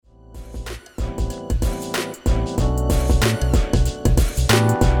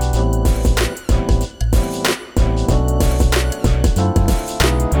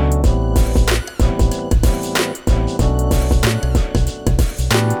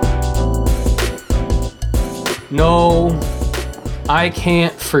No, I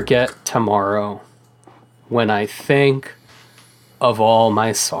can't forget tomorrow when I think of all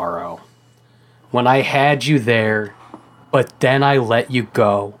my sorrow. When I had you there, but then I let you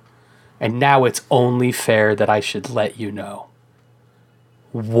go. And now it's only fair that I should let you know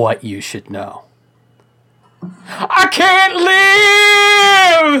what you should know. I can't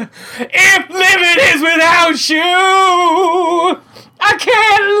live if living is without you. I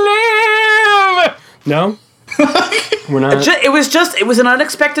can't live. No? We're not. It was an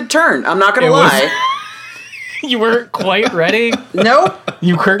unexpected turn. I'm not going to lie. You weren't quite ready? Nope.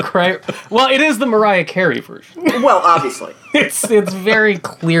 You weren't quite. Well, it is the Mariah Carey version. Well, obviously. It's very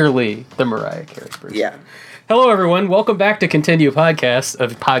clearly the Mariah Carey version. Yeah. Hello, everyone. Welcome back to Continue Podcast, a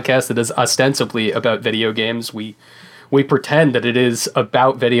podcast that is ostensibly about video games. We pretend that it is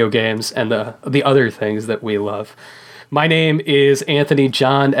about video games and the other things that we love. My name is Anthony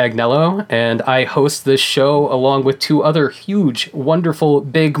John Agnello, and I host this show along with two other huge, wonderful,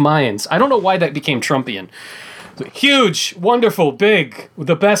 big minds. I don't know why that became Trumpian. Huge, wonderful, big,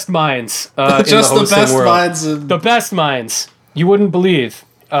 the best minds just in the the best world. minds. The best minds. You wouldn't believe.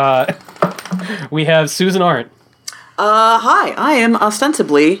 We have Susan Arndt. Hi, I am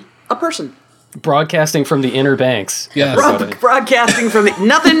ostensibly a person. Broadcasting from the Inner Banks. Yes. Broadcasting from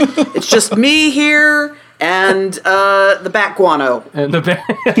nothing. It's just me here and the bat guano. And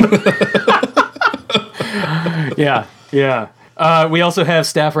Yeah. We also have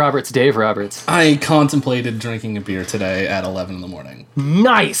Staff Roberts, Dave Roberts. I contemplated drinking a beer today at 11 in the morning.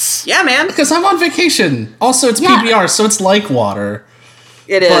 Nice! Yeah, man. Because I'm on vacation. Also, it's PBR, so it's like water.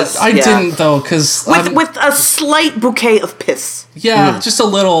 It is. But I didn't, though, because... With a slight bouquet of piss. Yeah, just a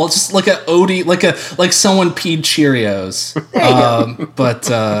little, just like a Odie, like someone peed Cheerios. But,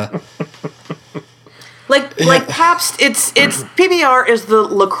 Like Pabst, it's PBR is the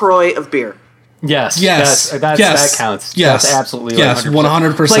LaCroix of beer. Yes. Yes. That counts. Yes. That's absolutely yes,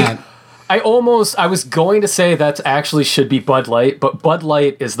 100%. Like, I was going to say that actually should be Bud Light, but Bud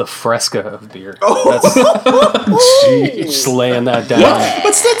Light is the Fresca of beer. Jeez. Just laying that down.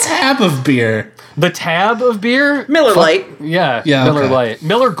 What's the tab of beer? The tab of beer? Miller Lite. Yeah, Yeah, Miller okay. Lite.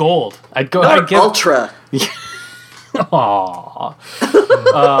 Miller Gold. I'd go. Miller I'd give, Ultra. Aww.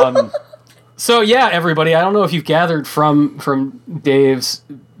 So yeah, everybody. I don't know if you've gathered from Dave's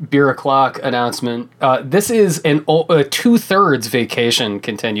Beer O'Clock announcement. This is a 2/3 vacation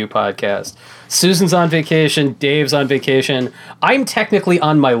Continue podcast. Susan's on vacation. Dave's on vacation. I'm technically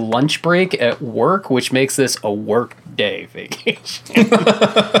on my lunch break at work, which makes this a work day vacation.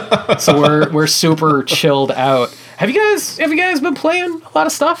 So we're super chilled out. Have you guys been playing a lot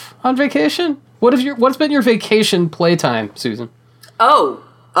of stuff on vacation? What's been your vacation playtime, Susan? Oh.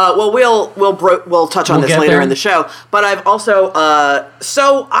 Well, we'll touch on this later in the show. But I've also,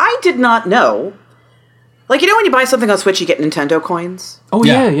 so I did not know, like, you know when you buy something on Switch, you get Nintendo coins? Oh,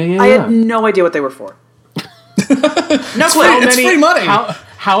 yeah. I had no idea what they were for. No clue. It's free money.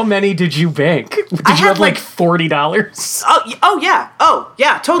 How many did you bank? Did you have like $40? Oh,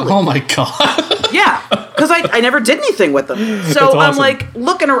 yeah, totally. Oh my god. Yeah, because I never did anything with them. So That's I'm awesome. like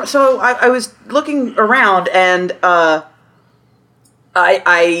looking around. So I was looking around and,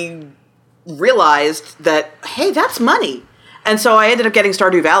 I realized that, hey, that's money. And so I ended up getting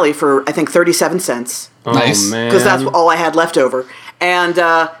Stardew Valley for, I think, 37 cents. Nice. Oh, man. Because that's all I had left over. And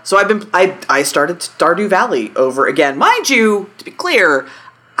so I started Stardew Valley over again. Mind you, to be clear,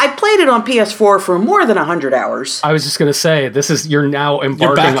 I played it on PS4 for more than 100 hours. I was just going to say, you're now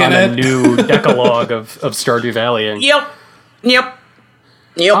embarking on a new decalogue of Stardew Valley. And Yep.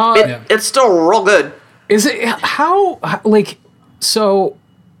 It's still real good. is it, so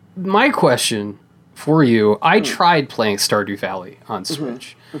my question for you, I tried playing Stardew Valley on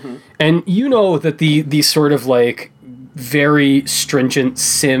Switch. And you know that the sort of like very stringent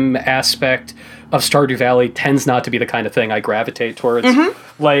sim aspect of Stardew Valley tends not to be the kind of thing I gravitate towards.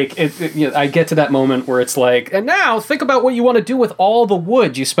 Like, I get to that moment where it's like, and now think about what you want to do with all the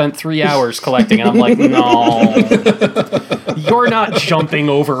wood you spent 3 hours collecting. And I'm like, no, you're not jumping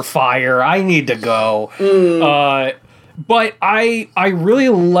over fire. I need to go. But I really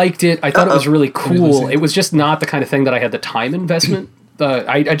liked it. I thought it was really cool. It was just not the kind of thing that I had the time investment.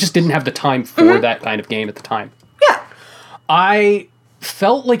 I just didn't have the time for that kind of game at the time. Yeah. I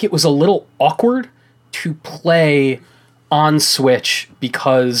felt like it was a little awkward to play on Switch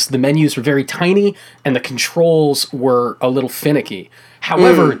because the menus were very tiny and the controls were a little finicky.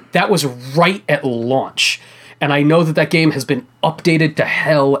 However, that was right at launch. And I know that game has been updated to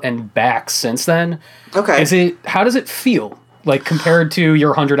hell and back since then. Okay. How does it feel? Like, compared to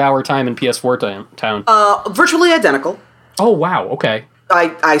your 100-hour time in PS4 town? Virtually identical. Oh, wow, okay.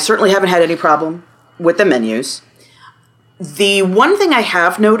 I certainly haven't had any problem with the menus. The one thing I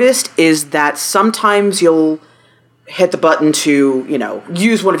have noticed is that sometimes you'll hit the button to,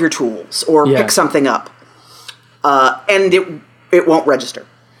 use one of your tools or pick something up, and it won't register.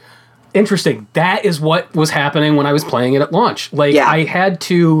 Interesting. That is what was happening when I was playing it at launch. Like, you had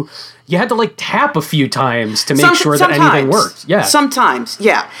to like tap a few times to make sure that anything worked. Yeah. Sometimes,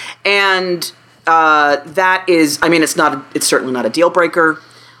 yeah. And that is, it's certainly not a deal breaker.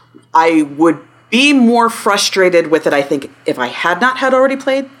 I would be more frustrated with it, I think, if I had not had already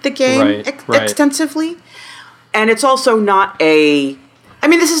played the game extensively. And it's also not this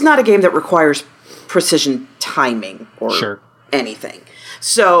is not a game that requires precision timing or anything.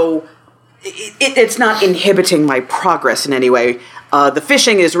 So it's not inhibiting my progress in any way. The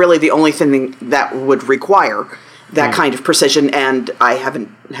fishing is really the only thing that would require that kind of precision, and I haven't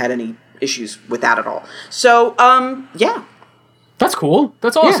had any issues with that at all. So, yeah. That's cool.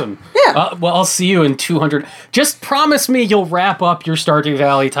 That's awesome. Yeah. Well, I'll see you in 200. Just promise me you'll wrap up your Stardew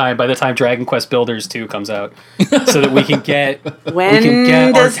Valley time by the time Dragon Quest Builders 2 comes out, so that we can get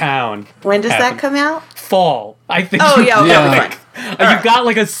our town. When does that come out? Fall. I think. Oh yeah, okay, fine. You've got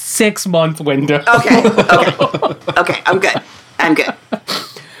like a 6-month window. Okay. I'm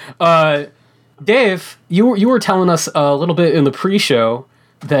good. Dave, you were telling us a little bit in the pre-show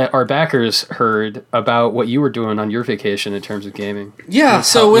that our backers heard about what you were doing on your vacation in terms of gaming. Yeah,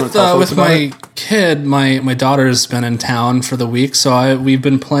 so with my kid, my daughter's been in town for the week, so we've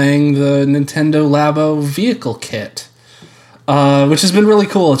been playing the Nintendo Labo vehicle kit, which has been really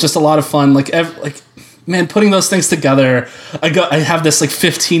cool. It's just a lot of fun. Man, putting those things together, I have this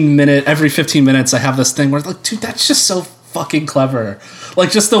 15 minute, every 15 minutes I have this thing where it's like, dude, that's just so fucking clever.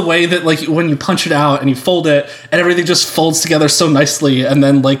 Just the way that when you punch it out and you fold it and everything just folds together so nicely, and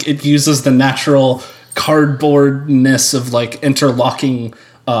then it uses the natural cardboardness of interlocking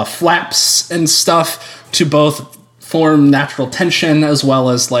flaps and stuff to both form natural tension as well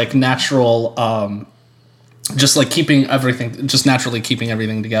as natural keeping everything, just naturally keeping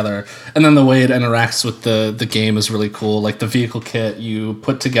everything together. And then the way it interacts with the game is really cool. The vehicle kit, you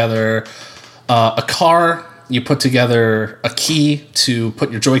put together a car, you put together a key to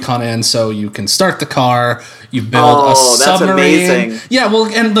put your Joy-Con in so you can start the car. You build a submarine. That's amazing. Yeah, well,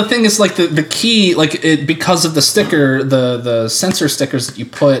 and the thing is the key, because of the sticker, the sensor stickers that you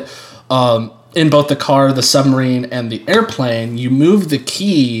put in both the car, the submarine, and the airplane, you move the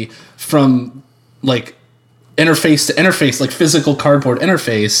key from interface to interface, physical cardboard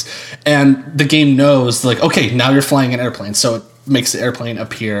interface, and the game knows okay, now you're flying an airplane, so it makes the airplane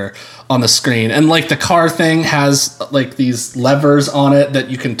appear on the screen. And the car thing has these levers on it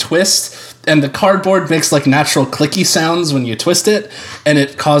that you can twist, and the cardboard makes natural clicky sounds when you twist it, and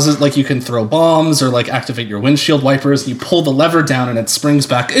it causes you can throw bombs or activate your windshield wipers, and you pull the lever down and it springs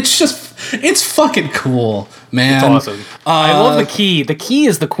back. It's fucking cool, man. It's awesome. I love the key. The key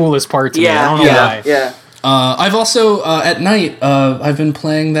is the coolest part to me. I don't know why. Yeah. I've also at night I've been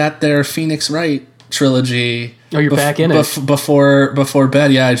playing their Phoenix Wright trilogy. Oh, you're back in it before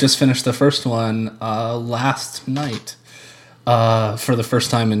bed. Yeah, I just finished the first one last night for the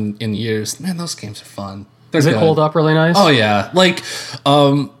first time in years. Man, those games are fun. Does it hold up really nice? Oh yeah,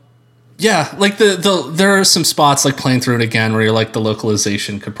 there are some spots playing through it again where you're the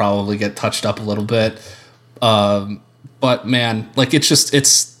localization could probably get touched up a little bit, but man, it's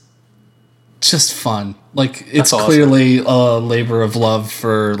just fun. It's awesome. Clearly a labor of love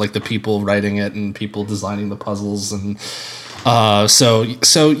for the people writing it and people designing the puzzles, and so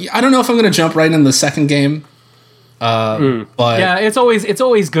I don't know if I'm going to jump right into the second game. But yeah, it's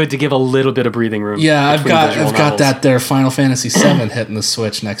always good to give a little bit of breathing room. Yeah, I've got that there Final Fantasy VII hitting the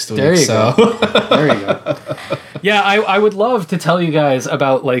Switch next week. There you go. There you go. Yeah, I would love to tell you guys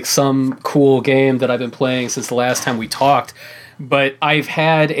about some cool game that I've been playing since the last time we talked. But I've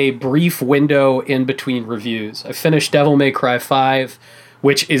had a brief window in between reviews. I finished Devil May Cry 5,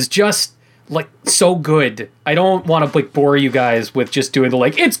 which is just so good. I don't want to bore you guys with just doing the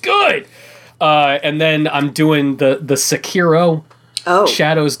it's good. And then I'm doing the Sekiro.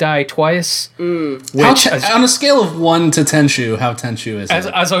 Shadows Die Twice. Which on a scale of 1 to Tenchu, how Tenchu is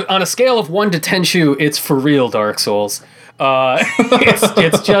it? On a scale of 1 to Tenchu, it's for real Dark Souls.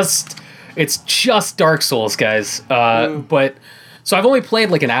 It's just Dark Souls, guys. But so I've only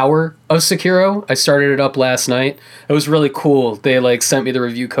played an hour of Sekiro. I started it up last night. It was really cool. They sent me the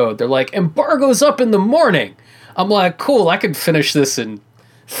review code. They're embargo's up in the morning. I'm cool. I could finish this in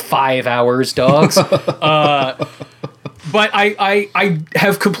 5 hours, dogs. But I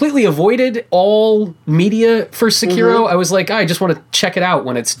have completely avoided all media for Sekiro. I was I just want to check it out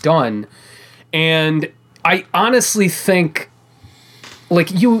when it's done. And I honestly think like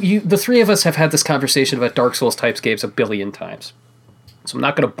the three of us have had this conversation about Dark Souls types games a billion times. So I'm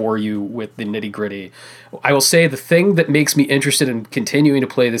not going to bore you with the nitty gritty. I will say the thing that makes me interested in continuing to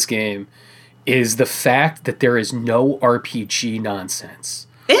play this game is the fact that there is no RPG nonsense.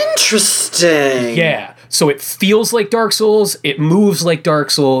 Interesting. Yeah. So it feels like Dark Souls, it moves like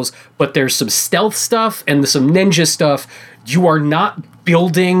Dark Souls, but there's some stealth stuff and some ninja stuff. You are not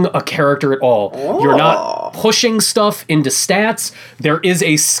building a character at all. Oh. You're not pushing stuff into stats. There is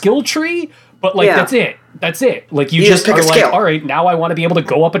a skill tree, but like that's it. That's it. Like you just are like, all right, now I want to be able to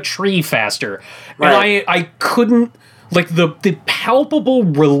go up a tree faster. Right. And I couldn't, like the palpable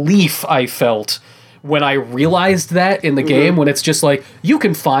relief I felt when I realized that in the game, when it's just like, you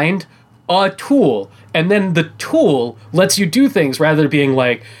can find a tool, and then the tool lets you do things rather than being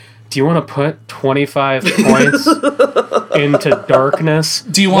like, do you want to put 25 points into darkness?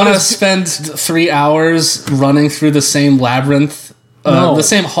 Do you want to spend 3 hours running through the same labyrinth, the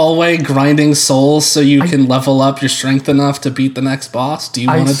same hallway, grinding souls so you can level up your strength enough to beat the next boss? Do you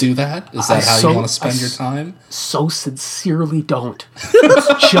want to do that? Is that how you want to spend your time? So sincerely don't.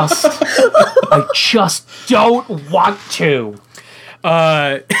 I just don't want to.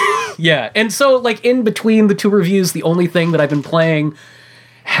 Yeah, and so like in between the two reviews, the only thing that I've been playing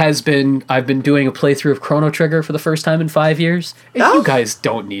has been I've been doing a playthrough of Chrono Trigger for the first time in 5 years. And you guys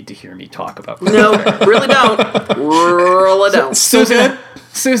don't need to hear me talk about Chrono Trigger. No, really don't. Really don't.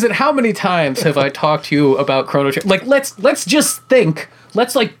 Susan, how many times have I talked to you about Chrono Trigger? Like let's just think.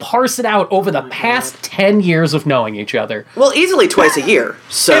 Let's like parse it out over the past 10 years of knowing each other. Well, easily twice a year.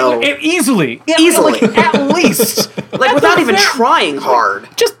 So easily. Easily. Like, at least. Like without even trying hard.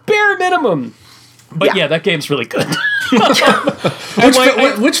 Just bare minimum. But yeah, that game's really good.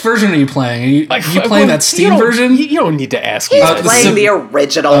 Which version are you playing? Are you playing that Steam version? You don't need to ask me. He's playing the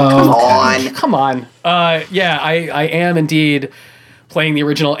original. Come on. Yeah, I am indeed playing the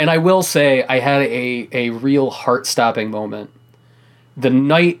original. And I will say I had a real heart-stopping moment. The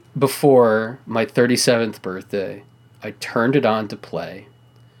night before my 37th birthday, I turned it on to play,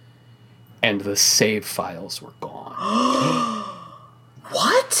 and the save files were gone.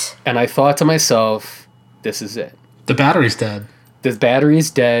 What? And I thought to myself, this is it. The battery's dead. This battery is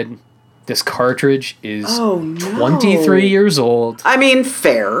dead. This cartridge is 23 years old. I mean,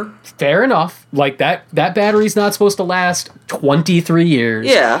 fair. Fair enough. Like, that battery's not supposed to last 23 years.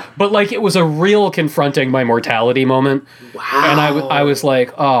 Yeah. But, like, it was a real confronting my mortality moment. Wow. And I was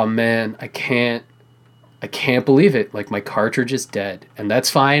like, oh, man, I can't believe it. Like, my cartridge is dead. And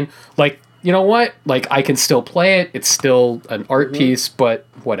that's fine. Like, you know what? Like, I can still play it. It's still an art piece, but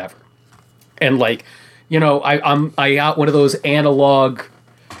whatever. And, like, you know, I got one of those analog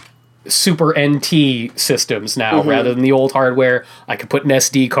Super NT systems now rather than the old hardware. I could put an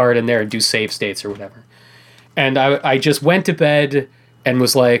SD card in there and do save states or whatever. And I just went to bed and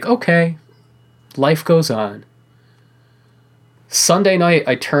was like, okay, life goes on. Sunday night,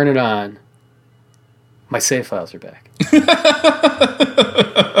 I turn it on. My save files are back.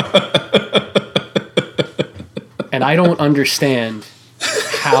 And I don't understand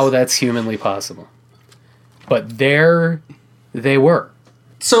how that's humanly possible. But there they were.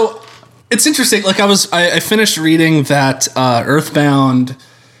 So it's interesting. Like I finished reading that Earthbound,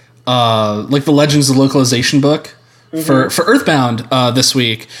 like the Legends of Localization book for Earthbound this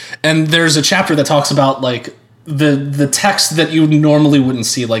week, and there's a chapter that talks about like the text that you normally wouldn't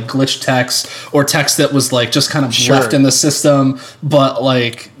see, like glitch text or text that was like just kind of left in the system, but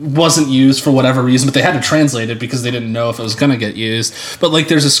like wasn't used for whatever reason, but they had to translate it because they didn't know if it was going to get used. But like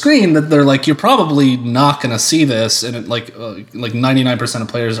there's a screen that they're like, you're probably not going to see this, and it, like 99% of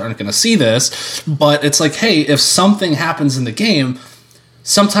players aren't going to see this, but it's like, hey, if something happens in the game,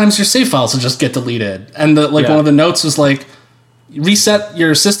 sometimes your save files will just get deleted. And one of the notes was like, reset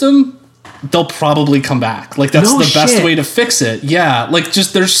your system, they'll probably come back. Like that's the best way to fix it. Yeah, like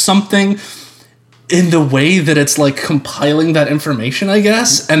just there's something in the way that it's like compiling that information, I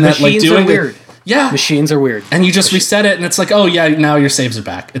guess, and machines that like doing are weird. Yeah, machines are weird, and you just reset it, and it's like, oh yeah, now your saves are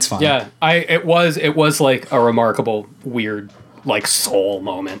back. It's fine. Yeah, it was like a remarkable weird like soul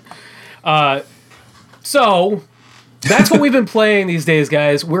moment. So that's what we've been playing these days,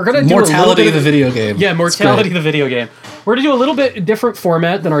 guys. We're gonna do Mortality of the video game. Yeah, Mortality of the video game. We're gonna do a little bit different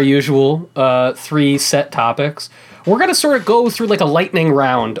format than our usual 3 set topics. We're gonna sort of go through like a lightning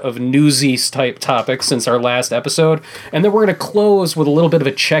round of newsy type topics since our last episode, and then we're gonna close with a little bit of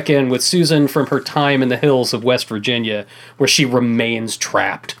a check-in with Susan from her time in the hills of West Virginia, where she remains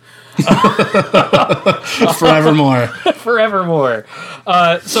trapped. Forevermore. Forevermore.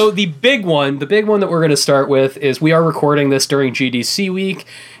 So the big one that we're going to start with is we are recording this during GDC week,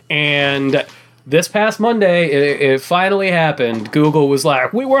 and this past Monday, it finally happened. Google was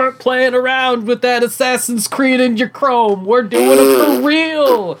like, we weren't playing around with that Assassin's Creed in your Chrome. We're doing it for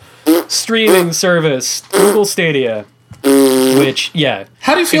real. Streaming service, Google Stadia. Which, yeah.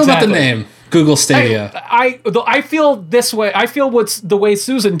 How do you feel about the name? Google Stadia. I feel this way. I feel what's the way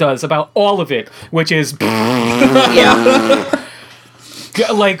Susan does about all of it, which is Yeah.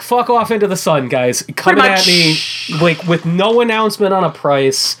 like fuck off into the sun, guys. Coming at me like with no announcement on a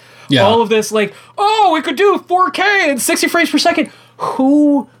price. Yeah. All of this like, oh, we could do 4K and 60 frames per second.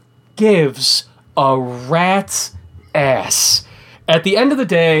 Who gives a rat's ass? At the end of the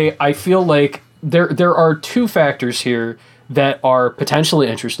day, I feel like there are two factors here that are potentially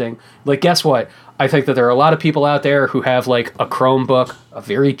interesting. Like, guess what? I think that there are a lot of people out there who have, like, a Chromebook, a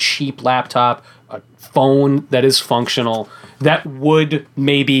very cheap laptop, a phone that is functional, that would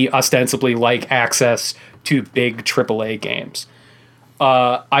maybe ostensibly like access to big AAA games.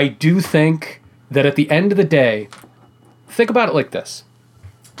 I do think that at the end of the day, think about it like this.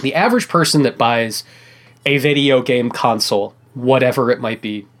 The average person that buys a video game console, whatever it might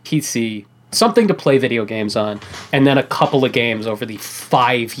be, PC, something to play video games on, and then a couple of games over the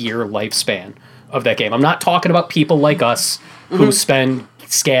 5-year lifespan of that game. I'm not talking about people like us who spend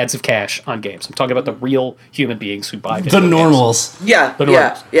scads of cash on games. I'm talking about the real human beings who buy video The normals. Yeah, games. The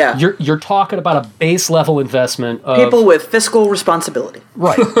normals. yeah. You're talking about a base level investment of People with fiscal responsibility.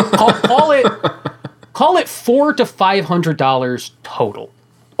 right. Call it $400 to $500 total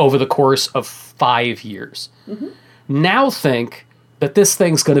over the course of 5 years. Now think that this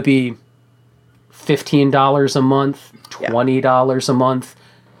thing's going to be $15 a month, $20 a month,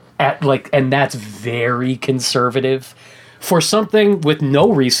 and that's very conservative for something with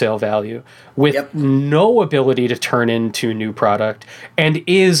no resale value, with no ability to turn into new product, and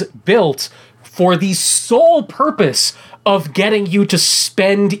is built for the sole purpose of getting you to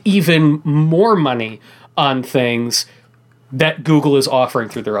spend even more money on things that Google is offering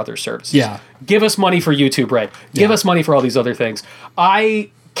through their other services. Yeah. Give us money for YouTube Red. Give us money for all these other things. I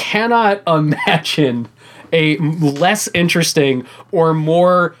cannot imagine a less interesting or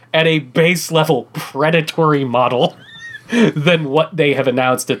more at a base level predatory model than what they have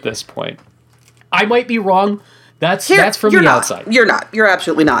announced at this point. I might be wrong. That's from the outside. You're not. You're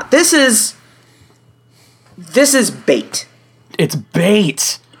absolutely not. This is bait. It's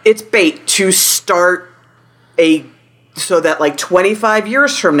bait. It's bait to start so that like 25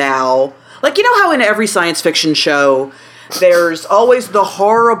 years from now, like, you know how in every science fiction show there's always the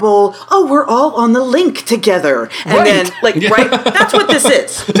horrible, oh, we're all on the link together. And then, like, right? That's what this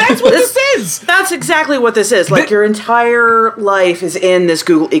is. That's what this is. That's exactly what this is. Like, your entire life is in this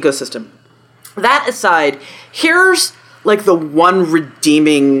Google ecosystem. That aside, here's, like, the one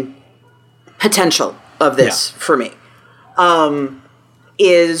redeeming potential of this for me.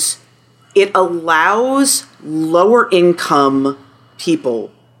 Is it allows lower income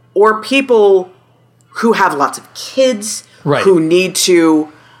people or people who have lots of kids, who need to,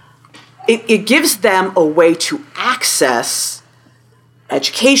 it gives them a way to access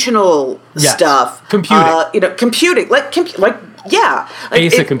educational stuff. Computing. Computing.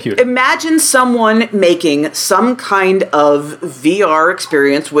 Basic computing. Imagine someone making some kind of VR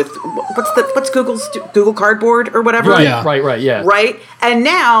experience with, what's Google Cardboard or whatever? Right. And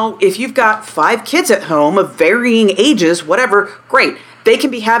now, if you've got 5 kids at home of varying ages, whatever, great. They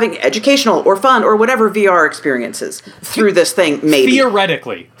can be having educational or fun or whatever VR experiences through this thing, maybe.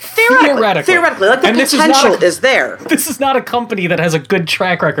 Theoretically. Like, the potential is there. This is not a company that has a good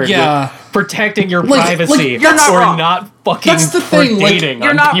track record with protecting your Like, privacy you're not wrong. not fucking That's the thing, dating You're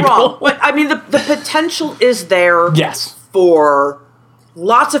on not people. wrong. Like, I mean, the potential is there for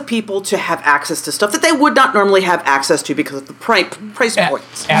lots of people to have access to stuff that they would not normally have access to because of the price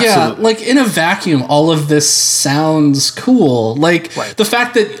points. Absolutely. Yeah, like in a vacuum, all of this sounds cool. Like the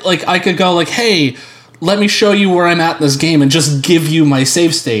fact that like I could go like, hey, let me show you where I'm at in this game and just give you my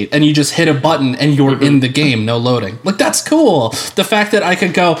save state, and you just hit a button and you're in the game, no loading. Like, that's cool. The fact that I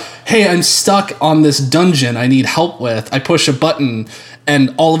could go, hey, I'm stuck on this dungeon I need help with. I push a button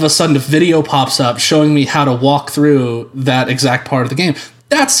and all of a sudden a video pops up showing me how to walk through that exact part of the game.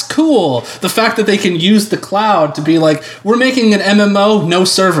 That's cool. The fact that they can use the cloud to be like, we're making an MMO, no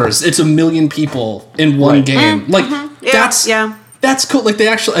servers. It's 1 million people in one game. Like, that's cool. Like,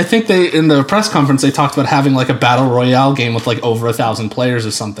 I think in the press conference, they talked about having like a battle royale game with like over 1,000 players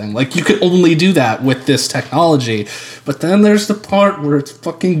or something. Like, you could only do that with this technology. But then there's the part where it's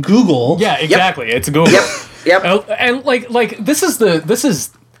fucking Google. Yeah, exactly. It's Google. Yep. And like this is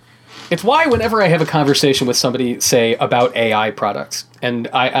it's why whenever I have a conversation with somebody, say, about AI products, and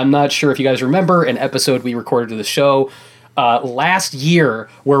I'm not sure if you guys remember an episode we recorded of the show last year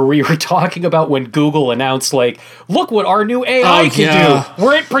where we were talking about when Google announced, like, look what our new AI can do,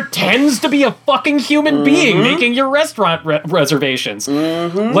 where it pretends to be a fucking human being making your restaurant reservations.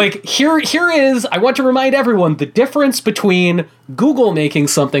 Like, here is, I want to remind everyone, the difference between Google making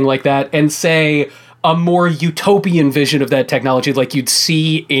something like that and, say, a more utopian vision of that technology like you'd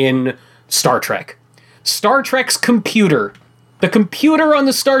see in Star Trek. Star Trek's computer, the computer on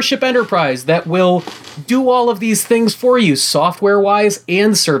the Starship Enterprise that will do all of these things for you, software-wise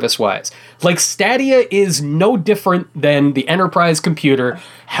and service-wise. Like, Stadia is no different than the Enterprise computer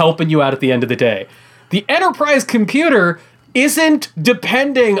helping you out at the end of the day. The Enterprise computer isn't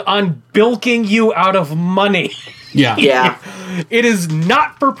depending on bilking you out of money. Yeah. It is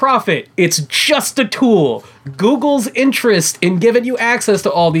not for profit. It's just a tool. Google's interest in giving you access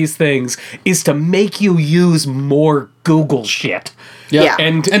to all these things is to make you use more Google shit. Yeah.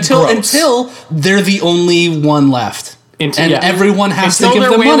 And until they're the only one left. Everyone has to give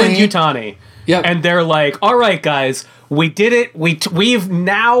them money. Yutani. Yep. And they're like, all right, guys, we did it. We've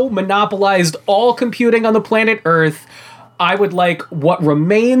now monopolized all computing on the planet Earth. I would like what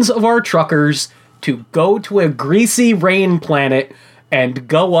remains of our truckers to go to a greasy rain planet and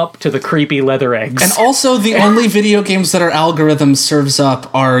go up to the creepy leather eggs. And also, the only video games that our algorithm serves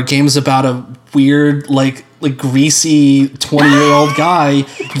up are games about a weird, like greasy 20-year-old guy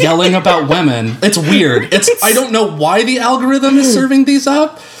yelling about women. It's weird. I don't know why the algorithm is serving these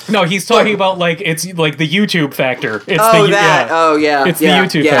up. No, he's talking about, like, it's like the YouTube factor. It's It's the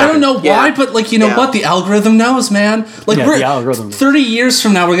YouTube factor. I don't know why, but, like, you know what? The algorithm knows, man. Like, the algorithm. 30 years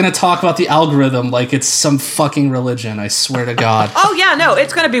from now, we're going to talk about the algorithm like it's some fucking religion, I swear to God. Oh, yeah, no,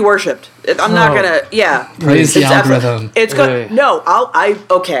 it's going to be worshipped. I'm not going to, Praise the algorithm. It's good. No,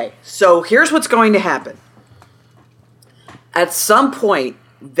 okay. So here's what's going to happen. At some point,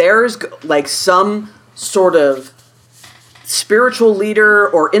 there's, like, some sort of spiritual leader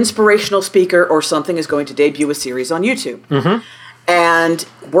or inspirational speaker or something is going to debut a series on YouTube. And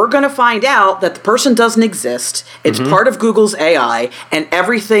we're going to find out that the person doesn't exist. It's part of Google's AI, and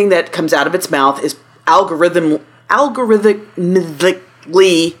everything that comes out of its mouth is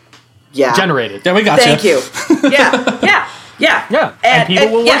algorithmically generated. Yeah, we got Thank you. Yeah, and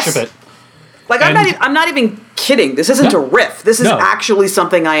people will worship it. Like, I'm not even kidding. This isn't a riff. This is actually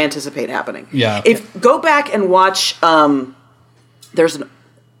something I anticipate happening. Yeah. Go back and watch. There's an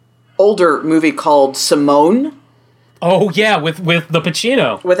older movie called Simone. Oh yeah, with the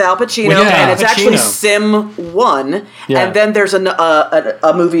Pacino. With Al Pacino, and it's actually Sim 1. Yeah. And then there's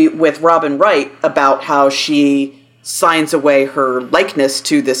a movie with Robin Wright about how she signs away her likeness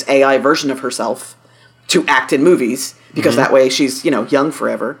to this AI version of herself to act in movies, because that way she's, young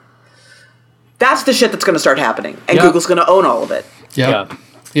forever. That's the shit that's going to start happening, and Google's going to own all of it. Yeah.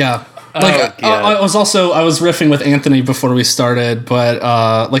 Like, I was riffing with Anthony before we started, but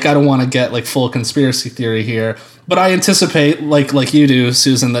I don't want to get like full conspiracy theory here. But I anticipate, like you do,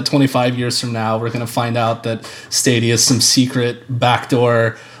 Susan, that 25 years from now we're going to find out that Stadia is some secret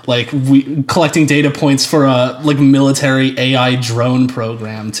backdoor, collecting data points for a military AI drone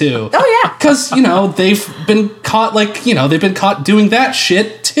program too. Oh yeah, because they've been caught doing that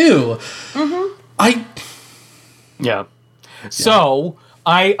shit too. So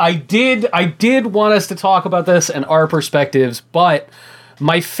I did want us to talk about this and our perspectives, but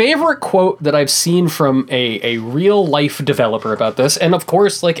my favorite quote that I've seen from a real life developer about this, and of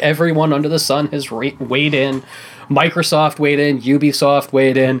course, like everyone under the sun has weighed in, Microsoft weighed in, Ubisoft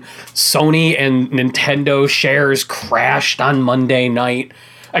weighed in, Sony and Nintendo shares crashed on Monday night.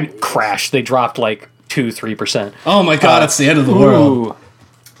 I mean, crashed. They dropped like 2-3%. Oh my God, it's the end of the world.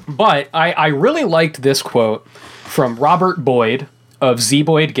 But I really liked this quote from Robert Boyd of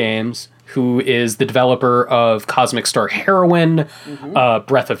Zeboyd Games, who is the developer of Cosmic Star Heroine,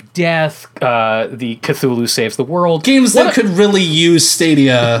 Breath of Death, the Cthulhu Saves the World. Games that could really use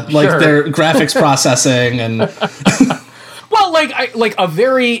Stadia, their graphics processing and... Well, like a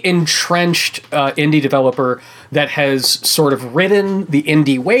very entrenched indie developer that has sort of ridden the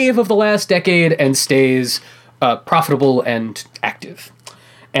indie wave of the last decade and stays profitable and active.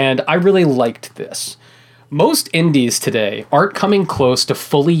 And I really liked this. Most indies today aren't coming close to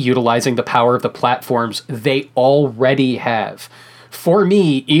fully utilizing the power of the platforms they already have. For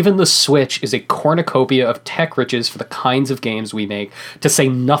me, even the Switch is a cornucopia of tech riches for the kinds of games we make, to say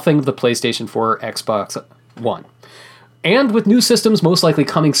nothing of the PlayStation 4 or Xbox One. And with new systems most likely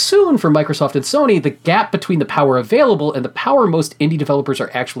coming soon from Microsoft and Sony, the gap between the power available and the power most indie developers are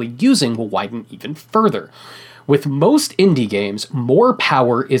actually using will widen even further. With most indie games, more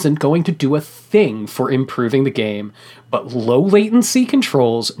power isn't going to do a thing for improving the game, but low latency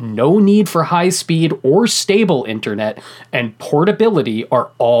controls, no need for high speed or stable internet, and portability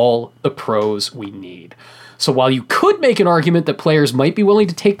are all the pros we need. So while you could make an argument that players might be willing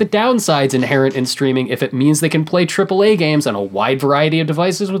to take the downsides inherent in streaming if it means they can play AAA games on a wide variety of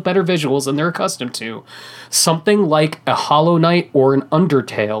devices with better visuals than they're accustomed to, something like a Hollow Knight or an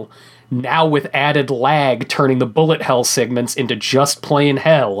Undertale, now with added lag turning the bullet hell segments into just plain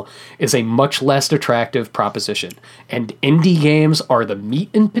hell, is a much less attractive proposition. And indie games are the meat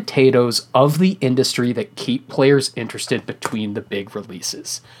and potatoes of the industry that keep players interested between the big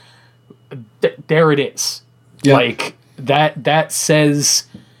releases. There it is. Yeah. Like, that says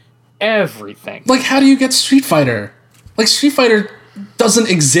everything. Like, how do you get Street Fighter? Like, Street Fighter doesn't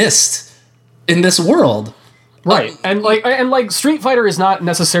exist in this world. Right. And like Street Fighter is not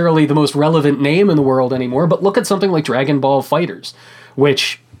necessarily the most relevant name in the world anymore, but look at something like Dragon Ball FighterZ,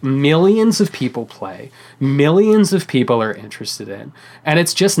 which millions of people play, millions of people are interested in, and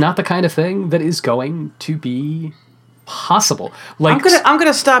it's just not the kind of thing that is going to be possible. Like, I'm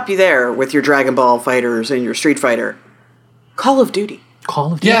gonna stop you there with your Dragon Ball fighters and your Street Fighter. Call of Duty.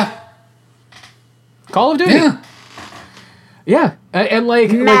 Call of Duty. Yeah. Call of Duty. Yeah. Yeah. And like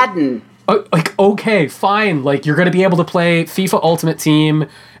Madden. Like, okay, fine. Like, you're going to be able to play FIFA Ultimate Team,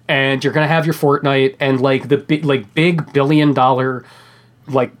 and you're going to have your Fortnite, and like the big billion-dollar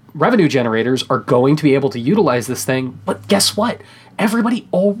like revenue generators are going to be able to utilize this thing. But guess what? Everybody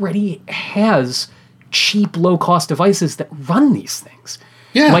already has cheap, low-cost devices that run these things.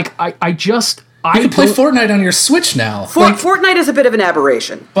 Yeah. Like, I You can play Fortnite on your Switch now. Fortnite is a bit of an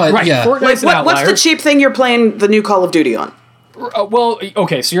aberration. But right, yeah. Fortnite's Like, an what's outlier. the cheap thing you're playing the new Call of Duty on? Well,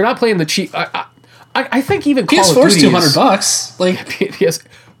 okay, so you're not playing the cheap. I think even Call of PS4's Duty $200. Like, yes,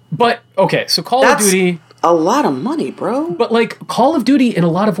 but okay, so Call of Duty, a lot of money, bro. but like Call of Duty in a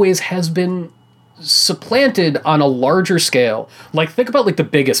lot of ways has been supplanted on a larger scale. Like, think about like the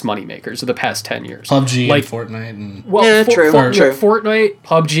biggest moneymakers of the past 10 years. PUBG like, and Fortnite and well, Yeah, true. Fortnite,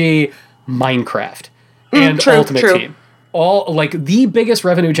 PUBG, Minecraft, and true, Ultimate true. Team. All like the biggest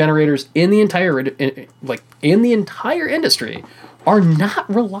revenue generators in the entire industry are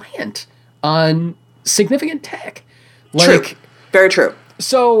not reliant on significant tech. Like, True. Very true.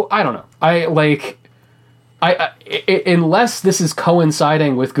 so I don't know. Unless this is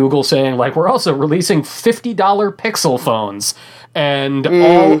coinciding with Google saying like we're also releasing $50 Pixel phones and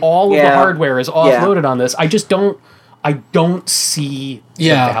all of the hardware is offloaded on this. I don't see the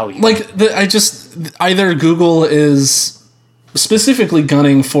value. Like either Google is specifically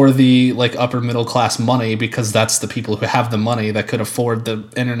gunning for the like upper middle class money because that's the people who have the money that could afford the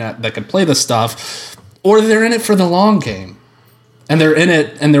internet that could play this stuff, or they're in it for the long game, and they're in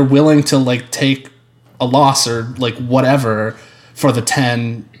it and they're willing to like take a loss or like whatever for the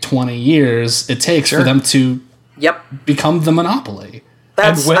 10, 20 years it takes for them to become the monopoly.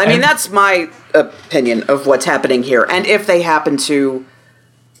 That's that's my opinion of what's happening here. And if they happen to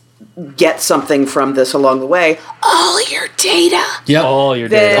get something from this along the way, all your data. Yep. All your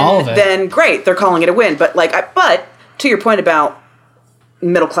data. All of it. Then great, they're calling it a win. But but to your point about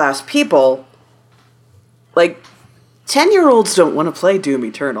middle class people, like 10-year-olds don't want to play Doom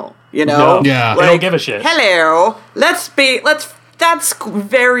Eternal. You know? No. Yeah. They don't give a shit. Hello. That's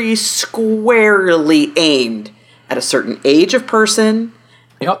very squarely aimed at a certain age of person.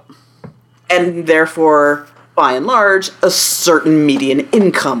 Yep. And therefore, by and large, a certain median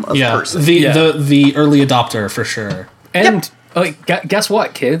income of person. The early adopter for sure. And like, guess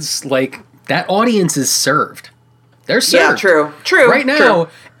what, kids? Like, that audience is served. They're served. Yeah, true. Right now,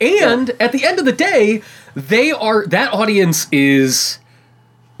 and at the end of the day, that audience is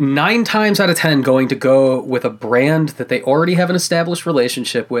 9 times out of 10 going to go with a brand that they already have an established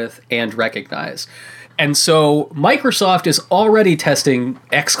relationship with and recognize. And so Microsoft is already testing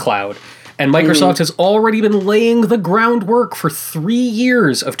xCloud, and Microsoft has already been laying the groundwork for 3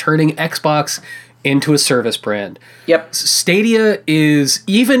 years of turning Xbox into a service brand. Yep. Stadia is,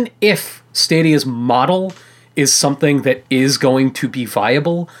 even if Stadia's model is something that is going to be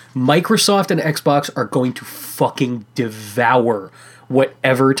viable, Microsoft and Xbox are going to fucking devour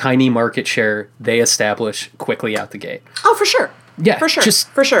whatever tiny market share they establish quickly out the gate. Oh, for sure. Yeah, For sure. just-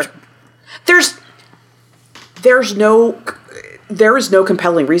 For sure. There is no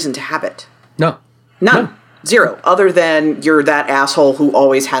compelling reason to have it. No. None. No. Zero. Other than you're that asshole who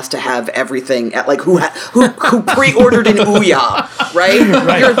always has to have everything at who pre-ordered an Ouya, right?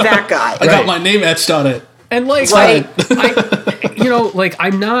 You're that guy. I got my name etched on it. And like, Right.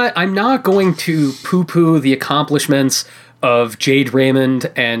 I'm not going to poo-poo the accomplishments of Jade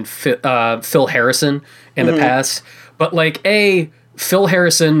Raymond and Phil Harrison in the past. But like, Phil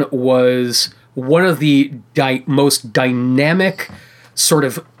Harrison was one of the most dynamic sort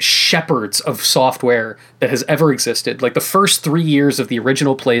of shepherds of software that has ever existed. Like the first 3 years of the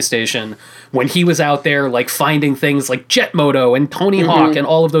original PlayStation, when he was out there like finding things like Jet Moto and Tony Hawk and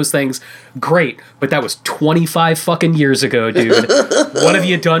all of those things, great. But that was 25 fucking years ago, dude. What have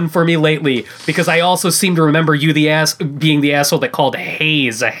you done for me lately? Because I also seem to remember you being the asshole that called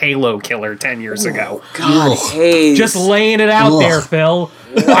Haze a Halo killer 10 years ago. God, Haze. Just laying it out there, Phil.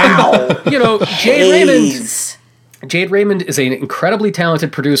 Wow. You know, Jade Raymond is an incredibly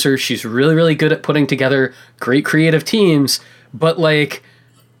talented producer. She's really, really good at putting together great creative teams. But, like,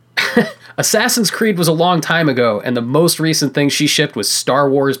 Assassin's Creed was a long time ago, and the most recent thing she shipped was Star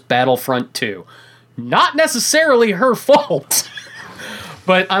Wars Battlefront 2. Not necessarily her fault.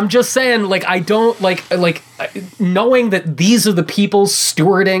 But I'm just saying, like, I don't, like, knowing that these are the people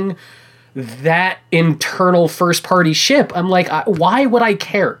stewarding that internal first-party ship, I'm like, why would I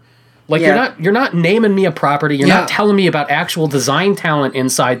care? Like, you're not naming me a property. You're not telling me about actual design talent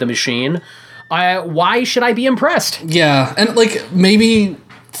inside the machine. Why should I be impressed? Yeah, and like maybe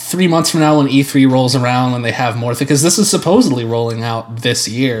 3 months from now when E3 rolls around, when they have more, because this is supposedly rolling out this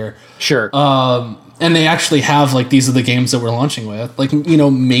year. Sure. And they actually have like, these are the games that we're launching with. Like, you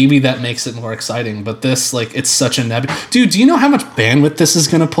know, maybe that makes it more exciting. But this, like, it's such a dude. Do you know how much bandwidth this is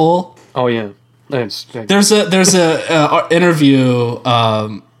gonna pull? Oh yeah. There's a interview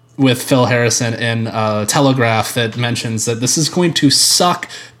with Phil Harrison in Telegraph that mentions that this is going to suck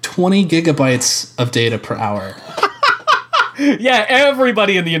 20 gigabytes of data per hour. Yeah,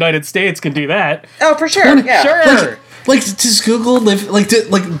 everybody in the United States can do that. Oh, for sure. Yeah. Sure. Like, does Google live?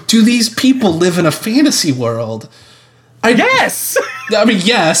 Do these people live in a fantasy world? Yes. I mean,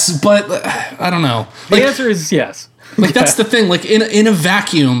 yes, but I don't know. The answer is yes. Like, that's the thing. Like, in a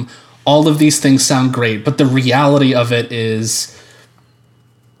vacuum, all of these things sound great, but the reality of it is,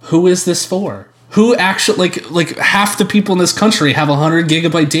 who is this for? Who actually, like half the people in this country have 100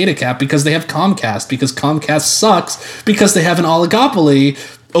 gigabyte data cap because they have Comcast, because Comcast sucks, because they have an oligopoly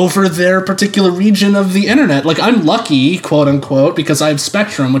over their particular region of the internet. Like, I'm lucky, quote unquote, because I have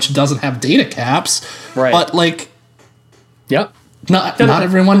Spectrum, which doesn't have data caps. Right. But, like, yep. Not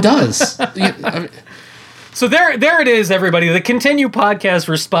everyone does. I mean, so there it is, everybody. The Continue podcast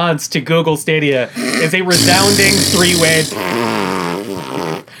response to Google Stadia is a resounding 3-way.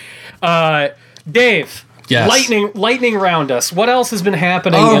 Dave. Yes. Lightning round us. What else has been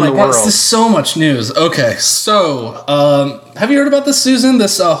happening in the God, world? There's so much news. Okay, so have you heard about this, Susan?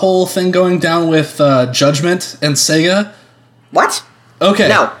 This whole thing going down with Judgment and Sega? What? Okay.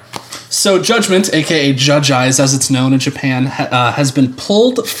 No. So Judgment, aka Judge Eyes, as it's known in Japan, has been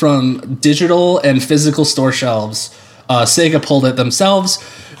pulled from digital and physical store shelves. Sega pulled it themselves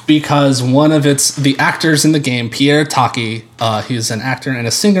because one of the actors in the game, Pierre Taki, he's an actor and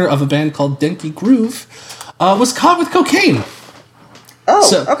a singer of a band called Denki Groove, was caught with cocaine. Oh,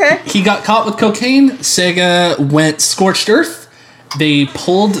 So okay. he got caught with cocaine. Sega went scorched earth. They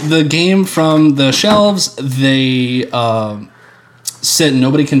pulled the game from the shelves. They said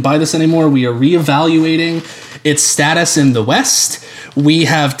nobody can buy this anymore. We are reevaluating its status in the West. We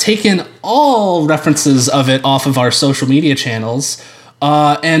have taken all references of it off of our social media channels.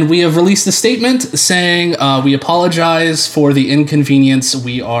 And we have released a statement saying we apologize for the inconvenience.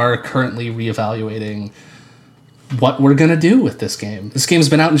 We are currently reevaluating what we're going to do with this game. This game's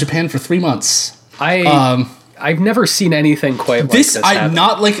been out in Japan for 3 months. I've never seen anything quite like this. I'm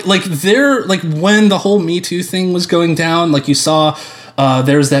not like they're like, when the whole Me Too thing was going down, like you saw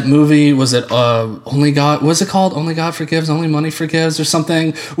there's that movie, was it Only God Forgives, Only Money Forgives or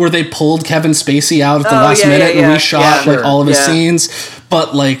something, where they pulled Kevin Spacey out at the last minute and reshot like all of his scenes.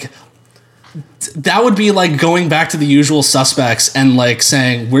 But like, that would be like going back to The Usual Suspects and like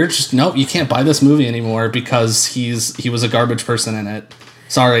saying, nope, you can't buy this movie anymore because he was a garbage person in it.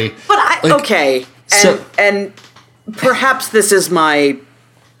 Sorry. But okay. And perhaps this is my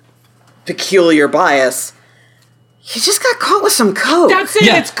peculiar bias. He just got caught with some coke. That's it.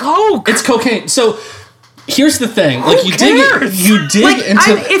 Yeah. It's coke. It's cocaine. So here's the thing. Like, Who cares? you dig Like,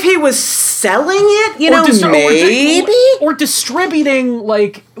 into if he was selling it, maybe? or distributing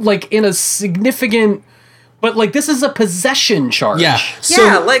like in a significant, but like, this is a possession charge. Yeah.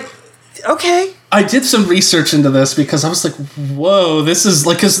 Okay. I did some research into this because I was like, whoa, this is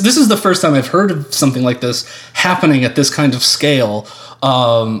like, 'cause this is the first time I've heard of something like this happening at this kind of scale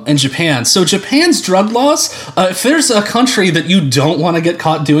in Japan. So Japan's drug laws, if there's a country that you don't want to get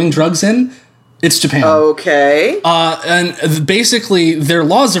caught doing drugs in, It's Japan. Okay. And basically, their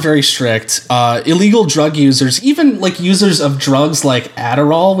laws are very strict. Illegal drug users, even like users of drugs like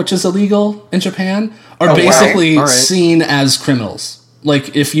Adderall, which is illegal in Japan, are basically All right. seen as criminals.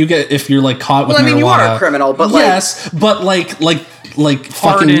 Like if you're like caught with marijuana. Well, I mean, you are a criminal, but like, yes, but like fucking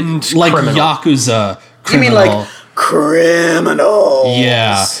Hardened like criminal. Yakuza you mean criminal. like criminals?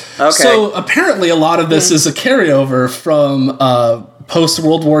 Yeah. Okay. So apparently, a lot of this is a carryover from post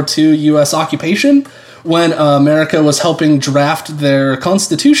World War II U.S. occupation. When America was helping draft their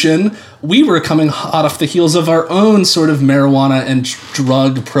constitution, we were coming hot off the heels of our own sort of marijuana and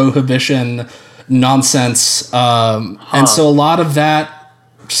drug prohibition nonsense. And so a lot of that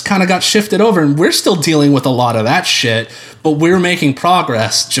just kind of got shifted over, and we're still dealing with a lot of that shit, but we're making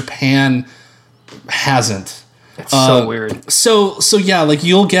progress. Japan hasn't. It's so weird. So yeah, like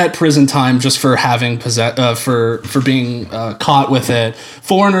you'll get prison time just for having for being caught with it.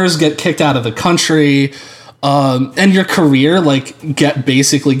 Foreigners get kicked out of the country, and your career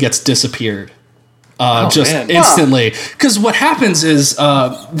basically gets disappeared. Man. Instantly. Because what happens is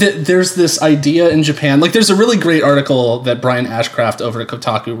there's this idea in Japan. Like, there's a really great article that Brian Ashcraft over at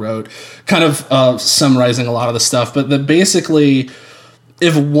Kotaku wrote, kind of summarizing a lot of the stuff. But that basically,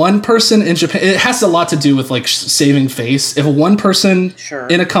 if one person in Japan, it has a lot to do with like saving face. If one person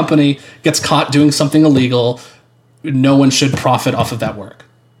in a company gets caught doing something illegal, no one should profit off of that work.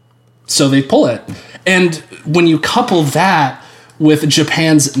 So they pull it. And when you couple that with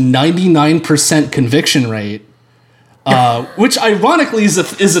Japan's 99% conviction rate, which ironically is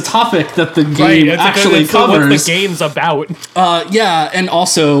a topic that the game actually covers. What the game's about. And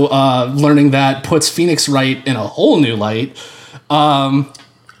also learning that puts Phoenix Wright in a whole new light.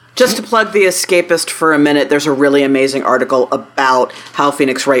 Just to plug The Escapist for a minute, there's a really amazing article about how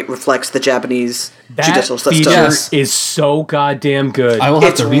Phoenix Wright reflects the Japanese judicial system. That is so goddamn good. I will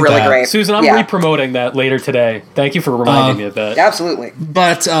have to read really that. great. Susan, I'm re-promoting that later today. Thank you for reminding me of that. Absolutely.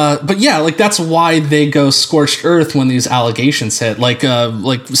 But yeah, like that's why they go scorched earth when these allegations hit. Like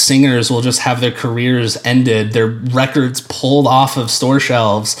singers will just have their careers ended, their records pulled off of store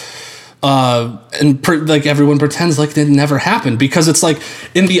shelves. Like everyone pretends like it never happened, because it's like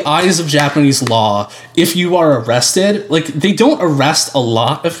in the eyes of Japanese law, if you are arrested, like they don't arrest a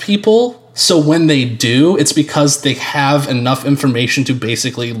lot of people. So when they do, it's because they have enough information to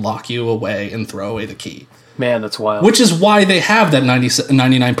basically lock you away and throw away the key. Man, that's wild. Which is why they have that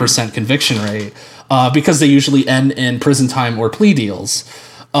 99% conviction rate, because they usually end in prison time or plea deals.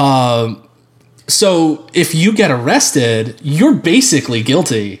 So if you get arrested, you're basically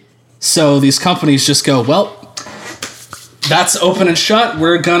guilty. So these companies just go, well, that's open and shut.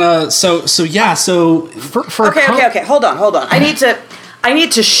 We're gonna so Okay. Hold on. I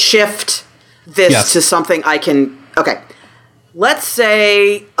need to shift this to something I can. Okay, let's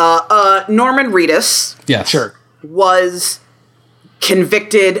say Norman Reedus. Yes, sure. Was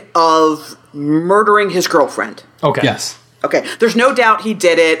convicted of murdering his girlfriend. Okay. Yes. Okay. There's no doubt he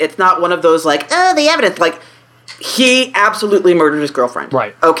did it. It's not one of those like, the evidence. Like, he absolutely murdered his girlfriend.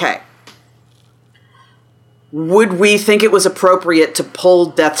 Right. Okay. Would we think it was appropriate to pull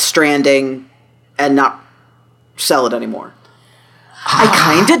Death Stranding and not sell it anymore? I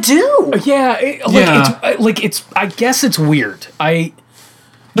kind of do. Yeah, it's I guess it's weird. The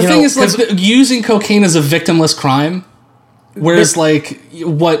thing is, like, using cocaine as a victimless crime, whereas like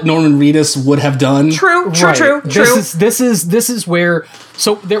what Norman Reedus would have done. True. This is where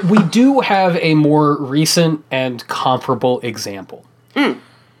we do have a more recent and comparable example.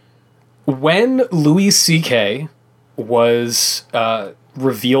 When Louis C.K. was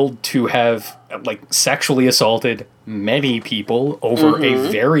revealed to have sexually assaulted many people over a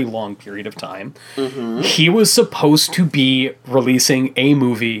very long period of time, he was supposed to be releasing a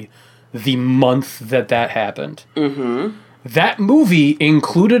movie the month that happened. That movie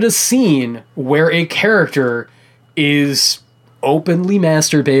included a scene where a character is openly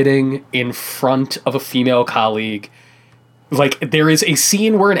masturbating in front of a female colleague. Like, there is a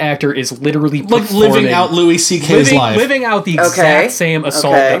scene where an actor is literally living out Louis C.K.'s life. Living out the exact same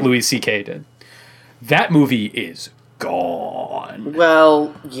assault that Louis C.K. did. That movie is gone.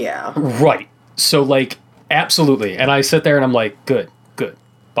 Well, yeah. Right. So, absolutely. And I sit there and I'm like, good.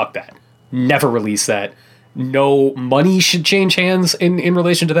 Fuck that. Never release that. No money should change hands in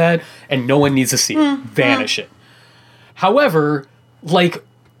relation to that, and no one needs to see it. Vanish it. However,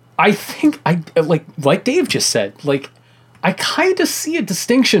 I think, like Dave just said, I kind of see a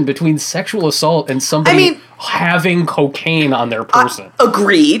distinction between sexual assault and somebody having cocaine on their person.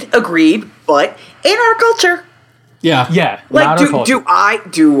 Agreed. But in our culture, yeah, do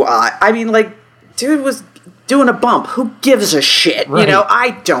I? I mean, dude doing a bump. Who gives a shit? Right. You know,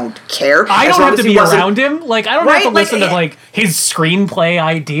 I don't care. I As don't long have as to he be wasn't- around him. Like, I don't Right, have to like, listen to, like, his screenplay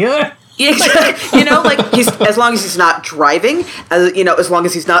idea. You know, like he's as long as he's not driving, as long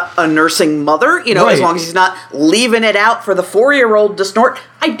as he's not a nursing mother, as Right. long as he's not leaving it out for the 4-year-old to snort,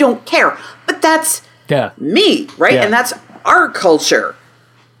 I don't care. But that's me, right? Yeah. And that's our culture.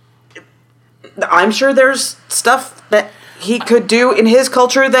 I'm sure there's stuff that he could do in his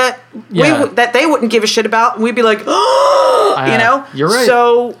culture that that they wouldn't give a shit about, and we'd be like, oh, You're right.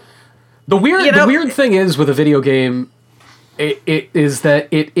 So The weird thing is with a video game, it is that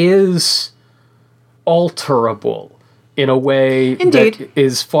it is alterable in a way Indeed. that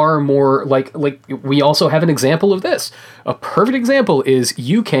is far more like we also have an example of this. A perfect example is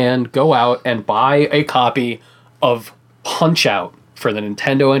you can go out and buy a copy of Punch-Out for the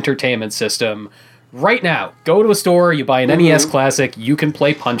Nintendo Entertainment System right now. Go to a store, you buy an NES Classic, you can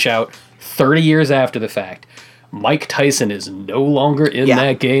play Punch-Out 30 years after the fact. Mike Tyson is no longer in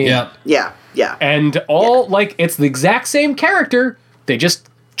that game. Yeah. Yeah. And it's the exact same character. They just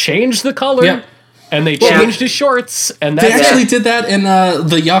changed the color. Yeah. And they changed his shorts. And They that's actually did that in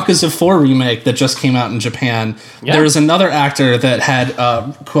the Yakuza 4 remake that just came out in Japan. Yeah. There was another actor that had,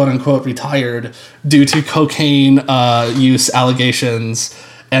 quote-unquote, retired due to cocaine use allegations.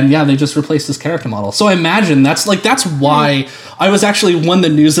 And they just replaced his character model. So I imagine that's why I was actually, when the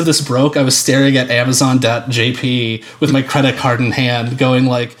news of this broke, I was staring at Amazon.jp with my credit card in hand going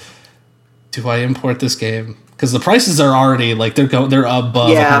like, do I import this game? Because the prices are already they're above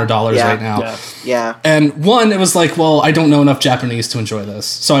 $100 right now. Yeah. And one, it was like, well, I don't know enough Japanese to enjoy this,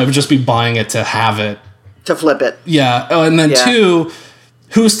 so I would just be buying it to have it. To flip it. Yeah. Oh, and then two,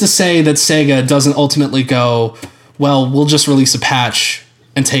 who's to say that Sega doesn't ultimately go, well, we'll just release a patch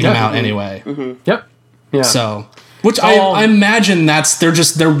and take them out anyway. Yep. Yeah. So, which I imagine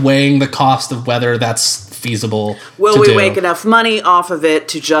they're weighing the cost of whether that's feasible. Will to we do. make enough money off of it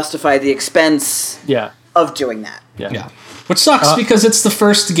to justify the expense of doing that? Yeah. Which sucks because it's the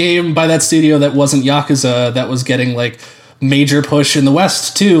first game by that studio that wasn't Yakuza that was getting major push in the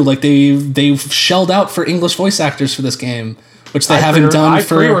West too. Like they've shelled out for English voice actors for this game, which they haven't done I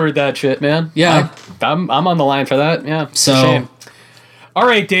for. I pre-ordered that shit, man. Yeah. I'm on the line for that. Yeah. So. Shame. All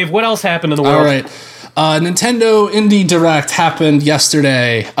right, Dave. What else happened in the world? All right. Nintendo Indie Direct happened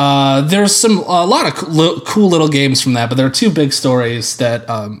yesterday. There's a lot of cool little games from that, but there are two big stories that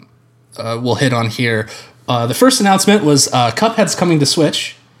we'll hit on here. The first announcement was Cuphead's coming to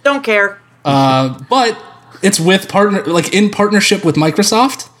Switch. Don't care. But it's in partnership with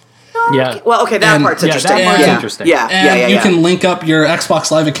Microsoft. Yeah. Well, okay, that part's interesting. That part's interesting. Yeah. You can link up your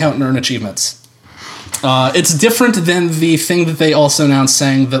Xbox Live account and earn achievements. It's different than the thing that they also announced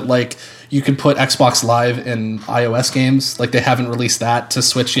saying that you could put Xbox Live in iOS games. They haven't released that to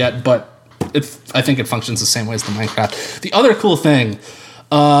Switch yet, but I think it functions the same way as the Minecraft. The other cool thing,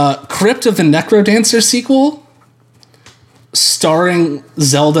 Crypt of the Necrodancer sequel starring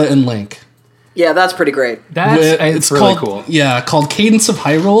Zelda and Link. Yeah, that's pretty great. It's really cool. Yeah, called Cadence of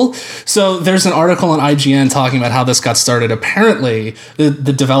Hyrule. So there's an article on IGN talking about how this got started. Apparently, the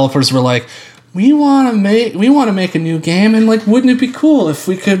developers were like, we want to make a new game, and wouldn't it be cool if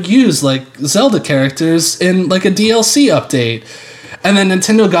we could use Zelda characters in a DLC update? And then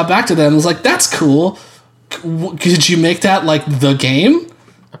Nintendo got back to them and was like, that's cool. Could you make that the game?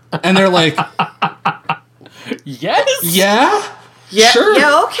 And they're like, yes. Yeah. Yeah. Sure.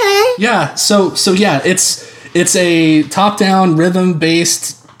 Yeah. Okay. Yeah. So yeah, it's a top-down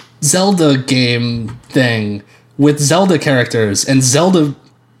rhythm-based Zelda game thing with Zelda characters and Zelda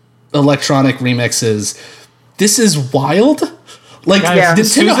electronic remixes. This is wild. Guys, Nintendo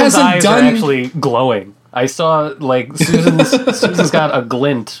Susan's hasn't eyes done. are actually glowing. I saw Susan's got a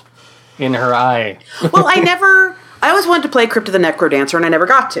glint in her eye. Well, I always wanted to play Crypt of the Necrodancer, and I never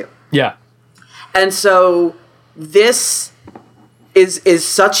got to. Yeah. And so this is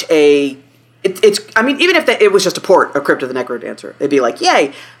such a it's. I mean, even if it was just a port of Crypt of the Necrodancer, they'd be like,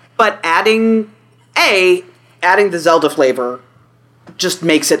 yay! But adding the Zelda flavor just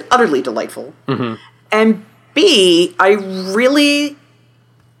makes it utterly delightful. Mm-hmm. And B, I really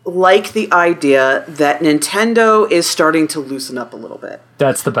like the idea that Nintendo is starting to loosen up a little bit.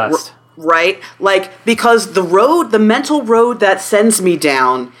 That's the best. Right? Because the mental road that sends me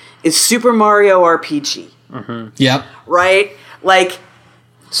down is Super Mario RPG. Mm-hmm. Yep. Right?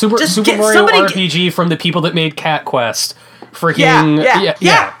 Super Mario RPG from the people that made Cat Quest. Freaking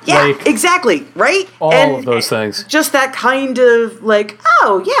yeah, exactly, right? All of those things. Just that kind of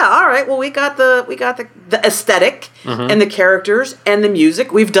oh yeah, all right. Well, we got the aesthetic and the characters and the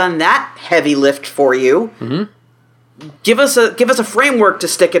music. We've done that heavy lift for you. Mm-hmm. Give us a framework to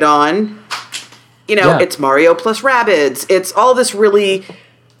stick it on, It's Mario plus Rabbids. It's all this really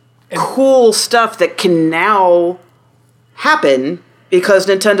cool stuff that can now happen because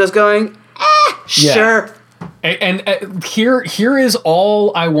Nintendo's going, sure. And here is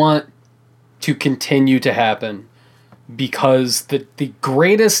all I want to continue to happen, because the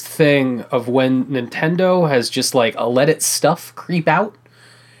greatest thing of when Nintendo has just let its stuff creep out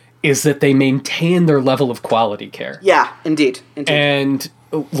is that they maintain their level of quality care. Yeah, indeed. And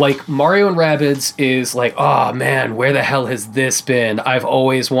Mario and Rabbids is oh man, where the hell has this been? I've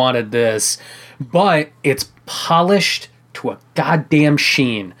always wanted this. But it's polished to a goddamn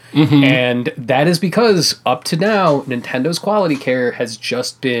sheen. Mm-hmm. And that is because up to now, Nintendo's quality care has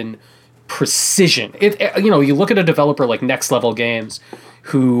just been precision. You look at a developer like Next Level Games,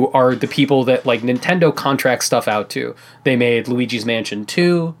 who are the people that Nintendo contracts stuff out to. They made Luigi's Mansion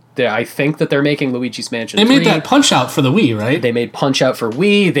 2. I think that they're making Luigi's Mansion 3. They made that Punch-Out for the Wii, right? They made Punch-Out for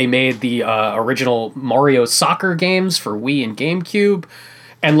Wii. They made the original Mario soccer games for Wii and GameCube.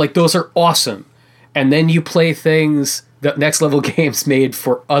 And those are awesome. And then you play things that Next Level Games made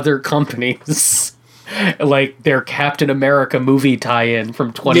for other companies. Their Captain America movie tie-in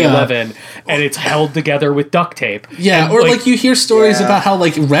from 2011, and it's held together with duct tape. Yeah, and or you hear stories about how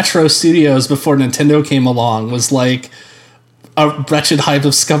Retro Studios before Nintendo came along was a wretched hive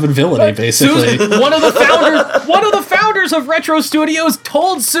of scum and villainy, basically. Susan, one of the founders of Retro Studios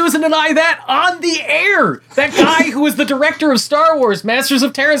told Susan and I that on the air. That guy who was the director of Star Wars, Masters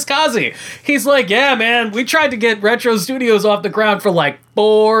of Terraskazi. He's yeah, man, we tried to get Retro Studios off the ground for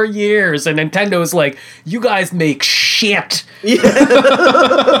 4 years, and Nintendo's you guys make shit.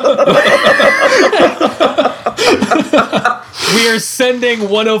 We are sending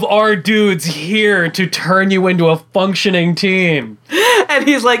one of our dudes here to turn you into a functioning team. And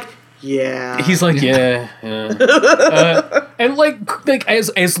he's yeah. He's yeah. And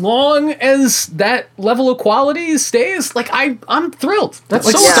as long as that level of quality stays, I'm thrilled.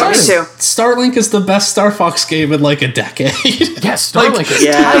 That's so exciting. Me too. Starlink is the best Star Fox game in a decade. Yes, Starlink is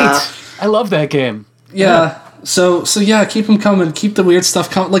tight. I love that game. Yeah. So yeah, keep them coming. Keep the weird stuff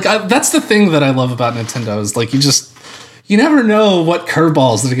coming. That's the thing that I love about Nintendo is you never know what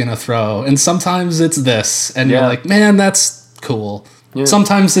curveballs they're gonna throw, and sometimes it's this, and you're man, that's cool. Yeah.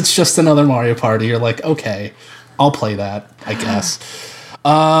 Sometimes it's just another Mario Party. You're okay, I'll play that, I guess.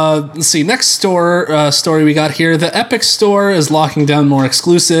 Let's see. Next story we got here. The Epic Store is locking down more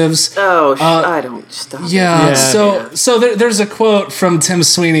exclusives. I don't stop. Yeah. So there's a quote from Tim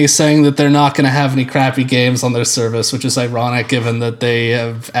Sweeney saying that they're not going to have any crappy games on their service, which is ironic given that they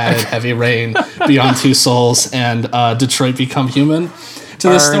have added Heavy Rain, Beyond Two Souls, and Detroit Become Human to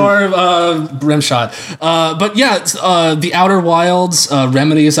the store, Rimshot. But yeah, The Outer Wilds,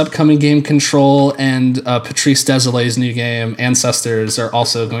 Remedy's upcoming game Control, and Patrice Désilé's new game Ancestors are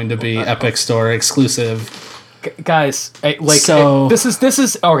also going to be Epic Store exclusive. Guys, this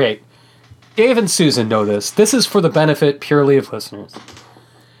is okay. Dave and Susan know this. This is for the benefit purely of listeners.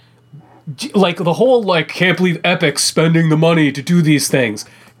 The whole can't believe Epic's spending the money to do these things.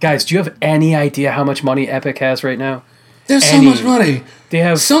 Guys, do you have any idea how much money Epic has right now? There's so much money. They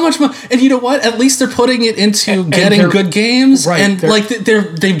have so much money, and you know what? At least they're putting it into getting good games. Right, and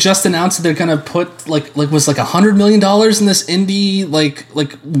they've just announced that they're gonna put was $100 million in this indie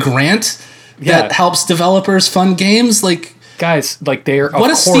grant that helps developers fund games. Guys, they're what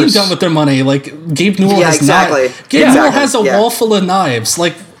has Steam done with their money? Gabe Newell has exactly. not. Gabe Newell has a wall full of knives.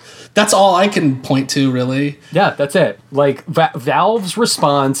 That's all I can point to, really. Yeah, that's it. Valve's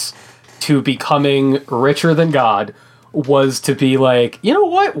response to becoming richer than God was to be you know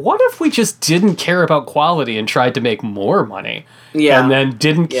what if we just didn't care about quality and tried to make more money, and then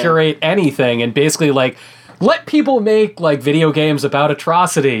didn't curate anything, and basically let people make video games about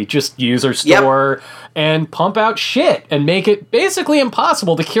atrocity, just use our store and pump out shit and make it basically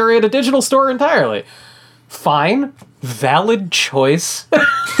impossible to curate a digital store entirely. Fine, valid choice.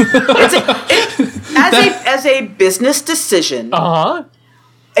 As a business decision.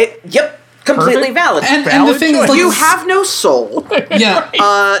 Completely valid. And the thing is, you have no soul. Yeah.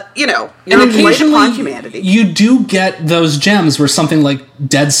 You're a plague upon humanity. You do get those gems where something like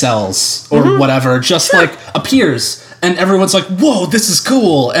Dead Cells or whatever just appears, and everyone's whoa, this is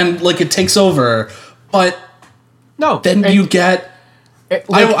cool, and it takes over. But then you get.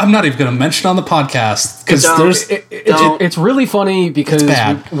 I'm not even going to mention on the podcast because it's really funny because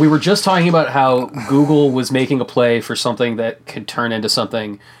we were just talking about how Google was making a play for something that could turn into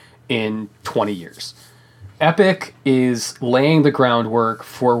something in 20 years. Epic is laying the groundwork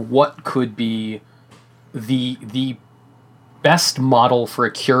for what could be the best model for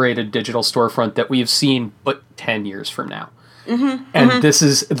a curated digital storefront that we have seen but 10 years from now. And this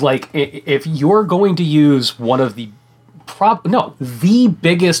is like, if you're going to use one of the the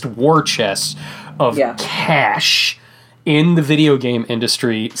biggest war chests of cash in the video game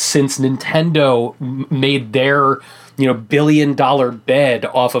industry since Nintendo made their $1 billion bed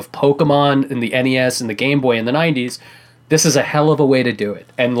off of Pokemon and the NES and the Game Boy in the 90s, this is a hell of a way to do it.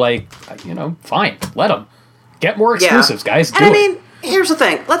 And fine, let them get more exclusives, guys. Do and it. Here's the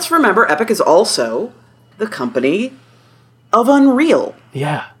thing. Let's remember, Epic is also the company of Unreal.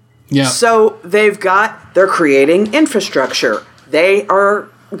 Yeah. Yeah. So they're creating infrastructure. They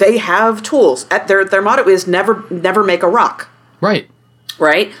have tools. Their motto is never make a rock. Right.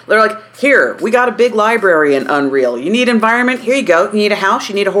 Right? They're like, here, we got a big library in Unreal. You need environment? Here you go. You need a house?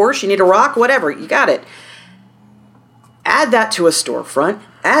 You need a horse? You need a rock? Whatever. You got it. Add that to a storefront.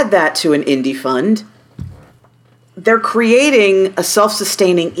 Add that to an indie fund. They're creating a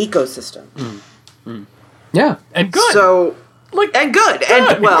self-sustaining ecosystem. Yeah. And good. So, and good.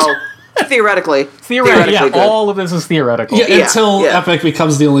 And, well, theoretically. Theoretically, good. all of this is theoretical. Yeah, until Epic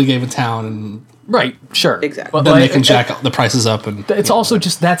becomes the only game in town, and right, sure, exactly. But then they can jack the prices up, and it's also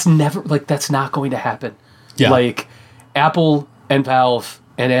just that's not going to happen. Yeah. Like Apple and Valve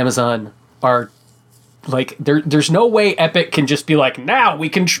and Amazon are like there's no way Epic can just be like, now we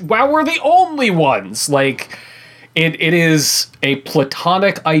can we're the only ones. Like it is a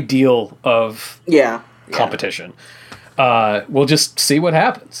platonic ideal of competition. We'll just see what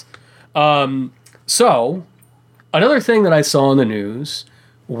happens. So, another thing that I saw in the news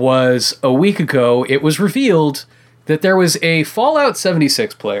was a week ago, it was revealed that there was a Fallout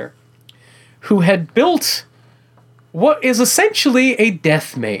 76 player who had built what is essentially a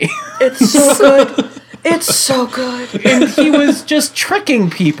death maze. It's so good. It's so good. And he was just tricking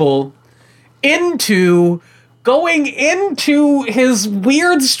people into going into his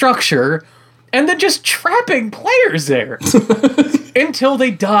weird structure and then just trapping players there until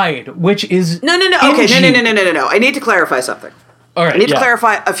they died, which is No. Okay, no. I need to clarify something. All right, I need to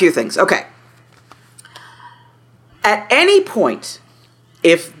clarify a few things. Okay. At any point,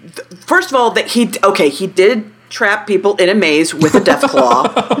 first of all, that he did trap people in a maze with a death claw.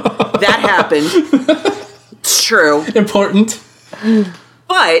 That happened. It's true. important.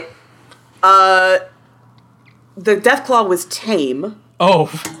 But the death claw was tame. Oh.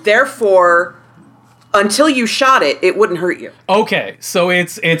 Therefore, until you shot it, it wouldn't hurt you. Okay, so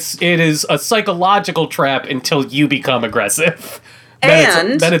it is a psychological trap until you become aggressive.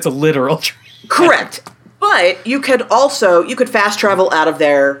 Then it's a literal trap. Correct. But you could fast travel out of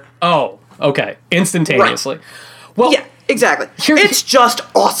there. Oh, okay. Instantaneously. Right. Well, yeah, exactly. It's just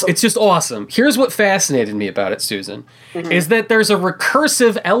awesome. It's just awesome. Here's what fascinated me about it, Susan, is that there's a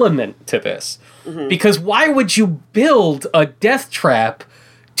recursive element to this. Because why would you build a death trap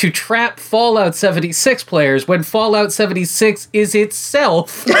to trap Fallout 76 players when Fallout 76 is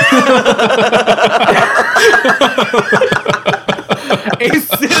itself a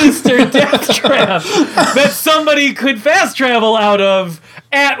sinister death trap that somebody could fast travel out of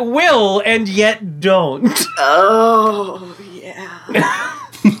at will and yet don't? Oh, yeah.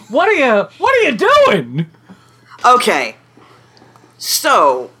 What are you doing? Okay.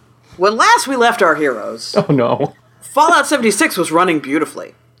 So, when last we left our heroes, Oh no. Fallout 76 was running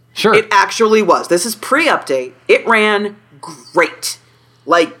beautifully. Sure. It actually was. This is pre-update. It ran great.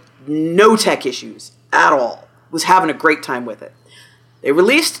 Like, no tech issues at all. Was having a great time with it. They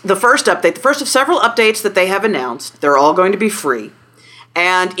released the first update, the first of several updates that they have announced. They're all going to be free.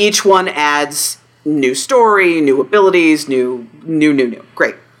 And each one adds new story, new abilities, new.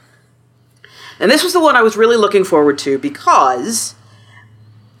 Great. And this was the one I was really looking forward to because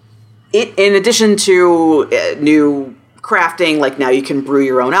it, in addition to new crafting, like now you can brew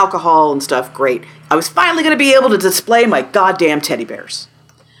your own alcohol and stuff, great. I was finally going to be able to display my goddamn teddy bears.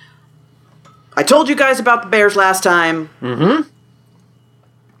 I told you guys about the bears last time. Mm-hmm.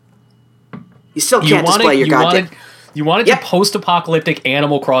 You still can't display your goddamn... You wanted your post-apocalyptic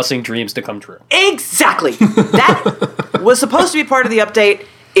Animal Crossing dreams to come true. Exactly. That was supposed to be part of the update.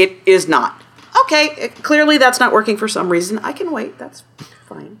 It is not. Okay, clearly that's not working for some reason. I can wait. That's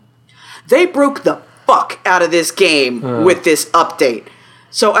fine. They broke the fuck out of this game with this update.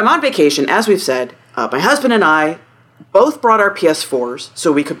 So I'm on vacation, as we've said. My husband and I both brought our PS4s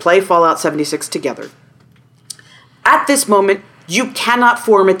so we could play Fallout 76 together. At this moment, you cannot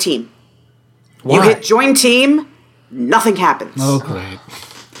form a team. Why? You hit join team, nothing happens. Oh, great.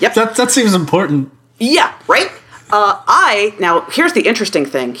 Yep. That seems important. Yeah, right? Now, here's the interesting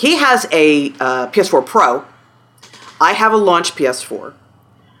thing. He has a PS4 Pro. I have a launch PS4.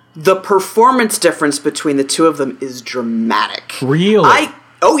 The performance difference between the two of them is dramatic. Really?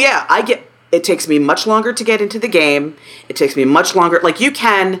 I get It takes me much longer to get into the game. It takes me much longer. Like, you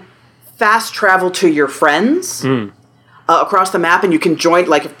can fast travel to your friends across the map, and you can join,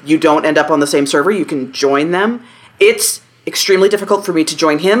 like, if you don't end up on the same server, you can join them. It's extremely difficult for me to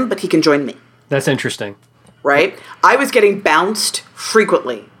join him, but he can join me. That's interesting. Right? I was getting bounced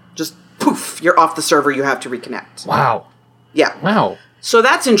frequently. Just poof, you're off the server, you have to reconnect. Wow. Yeah. Wow. So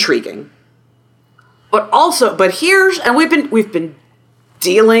that's intriguing. But here's, and we've been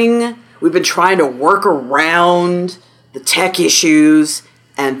trying to work around the tech issues,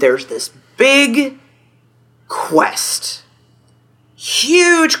 and there's this big quest.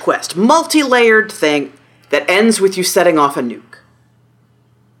 Huge quest, multi-layered thing that ends with you setting off a nuke.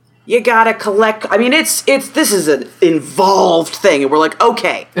 You gotta collect, I mean, this is an involved thing, and we're like,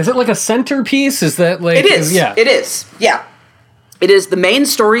 okay. Is it like a centerpiece? Is that like... It is. Yeah. It is. Yeah. It is the main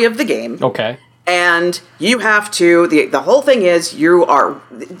story of the game. Okay. And you have to, the whole thing is,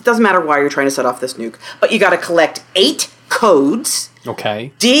 it doesn't matter why you're trying to set off this nuke, but you gotta collect 8 codes.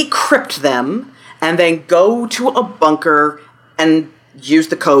 Okay. Decrypt them, and then go to a bunker and use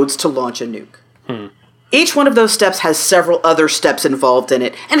the codes to launch a nuke. Each one of those steps has several other steps involved in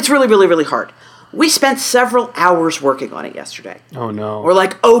it, and it's really, really, really hard. We spent several hours working on it yesterday. Oh, no. We're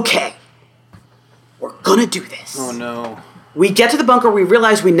like, okay, we're gonna do this. Oh, no. We get to the bunker, we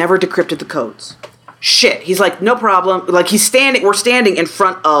realize we never decrypted the codes. Shit. He's like, no problem. Like, we're standing in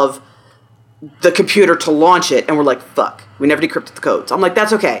front of the computer to launch it, and we're like, fuck, we never decrypted the codes. I'm like,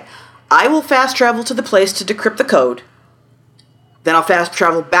 that's okay. I will fast travel to the place to decrypt the code. Then I'll fast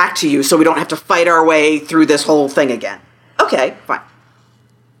travel back to you so we don't have to fight our way through this whole thing again. Okay, fine.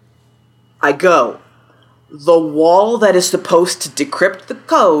 I go. The wall that is supposed to decrypt the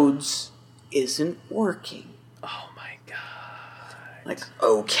codes isn't working. Oh, my God. Like,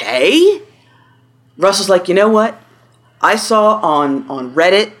 okay. Russ is like, you know what? I saw on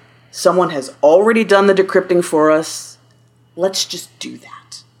Reddit, someone has already done the decrypting for us. Let's just do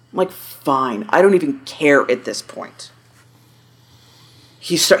that. I'm like, fine. I don't even care at this point.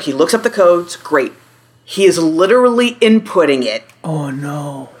 He looks up the codes. Great. He is literally inputting it. Oh,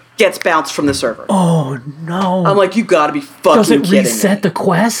 no. Gets bounced from the server. Oh, no. I'm like, you gotta be fucking Does it kidding reset me. the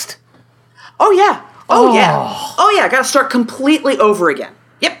quest? Oh, yeah. Oh, Oh. yeah. Oh, yeah. I gotta start completely over again.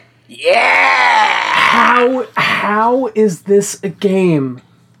 Yep. Yeah! How is this a game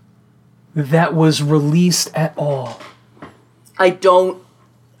that was released at all? I don't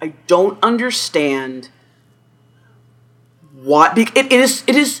understand what it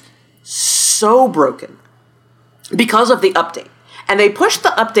is so broken because of the update. And they pushed the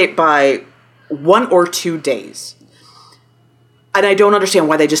update by 1 or 2 days. And I don't understand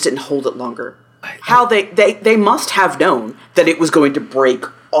why they just didn't hold it longer. How they must have known that it was going to break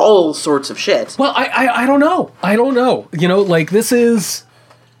all sorts of shit. Well, I don't know. I don't know. You know, like this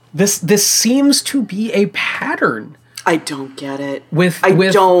seems to be a pattern. I don't get it. With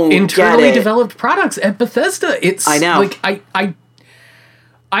don't internally get it. developed products at Bethesda. I know. Like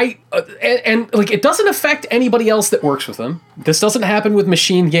and like it doesn't affect anybody else that works with them. This doesn't happen with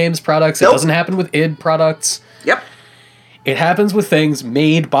Machine Games products. It Nope. doesn't happen with id products. Yep. It happens with things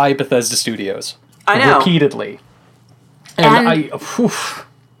made by Bethesda Studios. I know. Repeatedly. And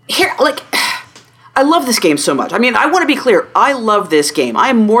Here, like, I love this game so much. I mean, I want to be clear. I love this game. I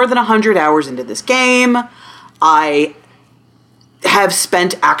am more than 100 hours into this game. I have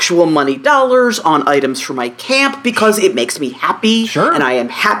spent actual money dollars on items for my camp because it makes me happy. Sure. And I am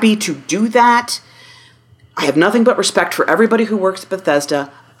happy to do that. I have nothing but respect for everybody who works at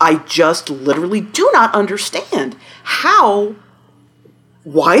Bethesda. I just literally do not understand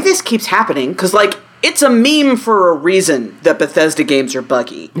why this keeps happening. Because, like, it's a meme for a reason that Bethesda games are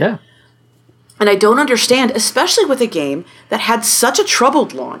buggy. yeah. And I don't understand, especially with a game that had such a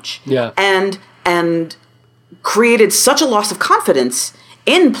troubled launch. Yeah. And created such a loss of confidence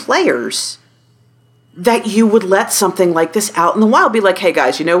in players that you would let something like this out in the wild. Be like, hey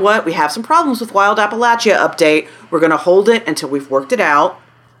guys, you know what? We have some problems with Wild Appalachia update. We're going to hold it until we've worked it out.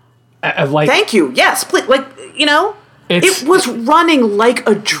 Like, Thank you. Yes, please. Like, you know, It's- it was running like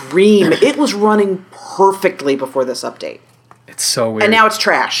a dream. It was running perfectly before this update. it's so weird. And now it's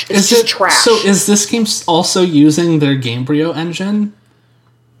trash. It's just trash. So is this game also using their Gamebryo engine?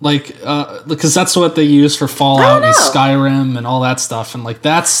 Like, because that's what they use for Fallout and Skyrim and all that stuff, and like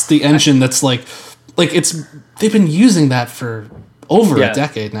that's the engine that's like they've been using that for over a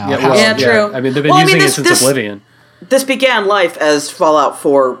decade now. Yeah, true. I mean, they've been Well, I using mean, it since Oblivion. This began life as Fallout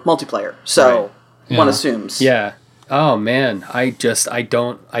 4 multiplayer, so Right. one Yeah. assumes. Yeah. Oh man, I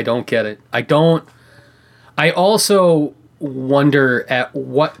don't get it. I also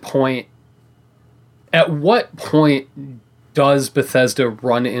does Bethesda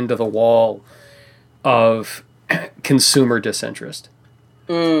run into the wall of consumer disinterest?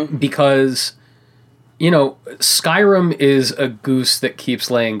 Because, Skyrim is a goose that keeps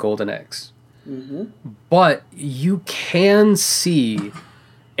laying golden eggs. But you can see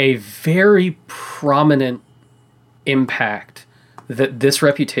a very prominent impact that this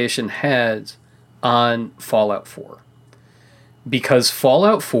reputation has on Fallout 4. Because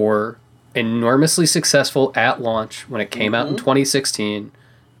Fallout 4, enormously successful at launch when it came out in 2016,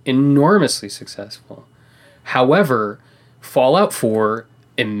 enormously successful. However, Fallout 4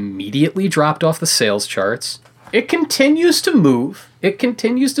 immediately dropped off the sales charts. It continues to move, it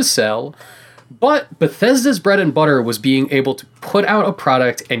continues to sell, but Bethesda's bread and butter was being able to put out a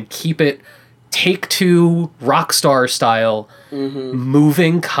product and keep it Take-Two Rockstar style,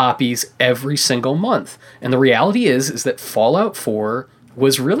 moving copies every single month. And the reality is that Fallout 4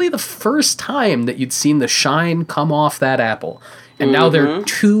 was really the first time that you'd seen the shine come off that apple. And now there are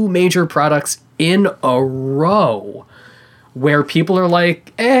two major products in a row where people are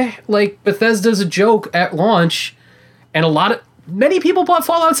like, Bethesda's a joke at launch. And many people bought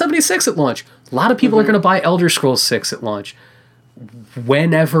Fallout 76 at launch. A lot of people are going to buy Elder Scrolls 6 at launch.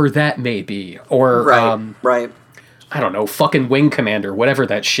 Whenever that may be. Or, right. I don't know, fucking Wing Commander, whatever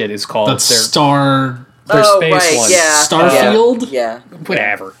that shit is called. That's Star... Their space one. Yeah. Starfield? Yeah.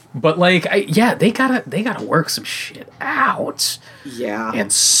 Whatever. But, they gotta work some shit out. Yeah.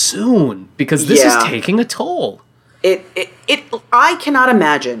 And soon. Because this is taking a toll. I cannot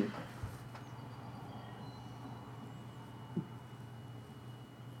imagine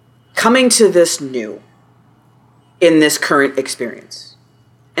coming to this new in this current experience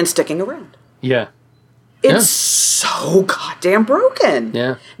and sticking around. Yeah. It's so goddamn broken.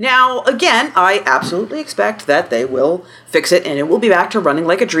 Yeah. Now, again, I absolutely expect that they will fix it and it will be back to running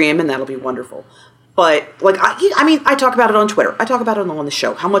like a dream and that'll be wonderful. But, I talk about it on Twitter. I talk about it on the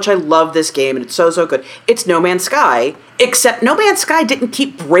show, how much I love this game and it's so, so good. It's No Man's Sky, except No Man's Sky didn't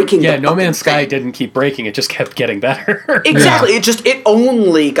keep breaking Yeah, No Man's Sky didn't keep breaking. It just kept getting better. Exactly. It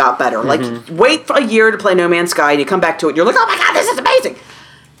only got better. Wait for a year to play No Man's Sky and you come back to it and you're like, oh my God, this is amazing.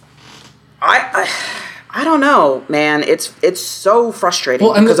 I don't know, man. It's so frustrating.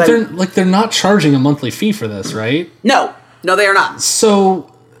 Well, and they're not charging a monthly fee for this, right? No, they are not.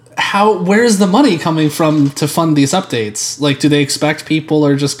 So where's the money coming from to fund these updates? Do they expect people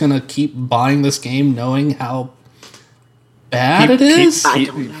are just gonna keep buying this game knowing how bad it is? I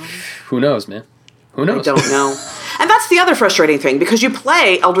don't know. Who knows, man? Who knows? I don't know. And that's the other frustrating thing, because you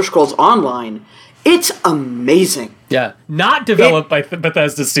play Elder Scrolls Online. It's amazing. Yeah, not developed by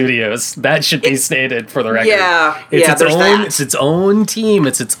Bethesda Studios. That should be stated for the record. Yeah, it's its own team.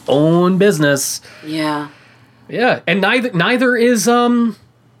 It's its own business. Yeah. Yeah, and neither is oh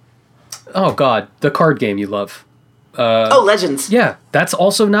God, the card game you love. Legends. Yeah, that's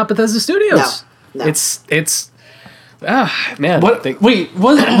also not Bethesda Studios. No. It's man.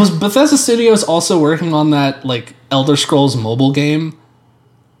 Was Bethesda Studios also working on that Elder Scrolls mobile game?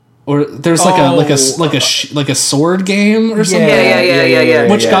 Or there's like a sword game or something.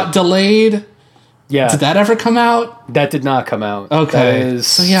 Yeah. Which got delayed. Yeah. Did that ever come out? That did not come out. Okay.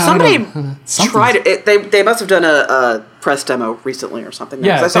 Somebody tried it. They must have done a press demo recently or something.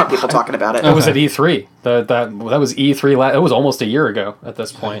 Yeah, I saw people talking about it. It was at E3. That was E3. It was almost a year ago at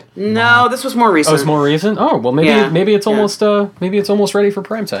this point. No, this was more recent. Oh, it's more recent. Oh, well, maybe it's almost ready for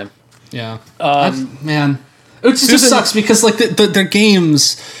prime time. Yeah. Man, it just sucks because their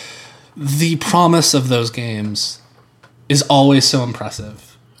games, the promise of those games is always so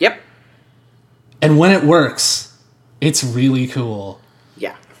impressive. Yep. And when it works, it's really cool.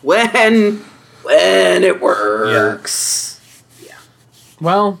 Yeah. When it works. Yeah.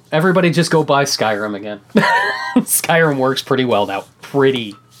 Well, everybody just go buy Skyrim again. Skyrim works pretty well now.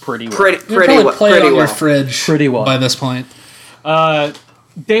 Pretty well. Pretty well. Play it on your fridge pretty well by this point.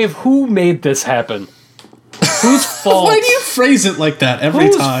 Dave, who made this happen? Whose fault? Why do you phrase it like that every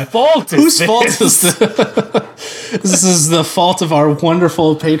time? Whose fault is this? This is the fault of our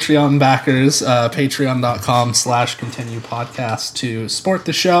wonderful Patreon backers, patreon.com/continue podcast to support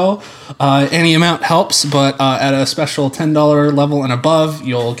the show. Any amount helps, but at a special $10 level and above,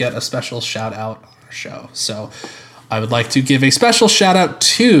 you'll get a special shout out on our show. So I would like to give a special shout out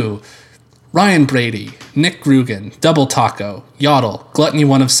to Ryan Brady, Nick Grugan, Double Taco, Yodel, Gluttony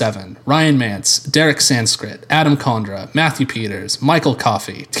 1 of 7, Ryan Mance, Derek Sanskrit, Adam Condra, Matthew Peters, Michael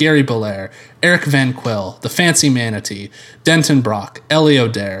Coffey, Thierry Belair, Eric Van Quill, The Fancy Manatee, Denton Brock, Elio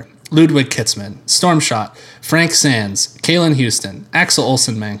Dare, Ludwig Kitzman, Stormshot, Frank Sands, Kalen Houston, Axel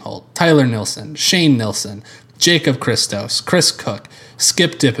Olsen Manghold, Tyler Nilsson, Shane Nilsson, Jacob Christos, Chris Cook,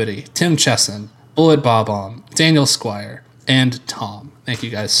 Skip Dippity, Tim Chesson, Bullet Bob-omb, Daniel Squire, and Tom. Thank you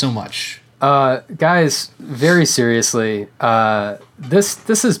guys so much. Guys, very seriously,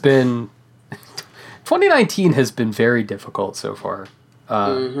 this has been 2019 has been very difficult so far.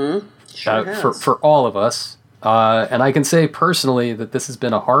 For all of us. And I can say personally that this has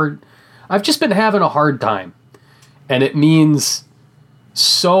been I've just been having a hard time. And it means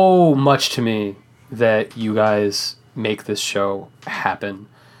so much to me that you guys make this show happen.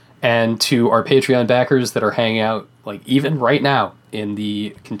 And to our Patreon backers that are hanging out, like even right now in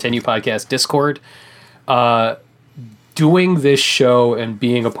the Continue Podcast Discord, doing this show and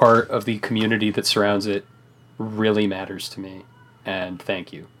being a part of the community that surrounds it really matters to me. And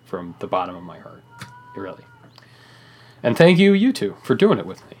thank you from the bottom of my heart. Really. And thank you two, for doing it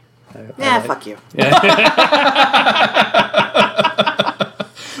with me. Fuck you.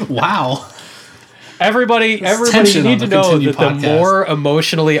 Wow. Everybody, you need to know that the more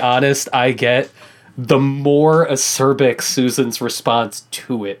emotionally honest I get, the more acerbic Susan's response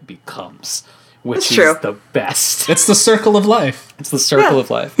to it becomes, which is the best. It's the circle of life. It's the circle of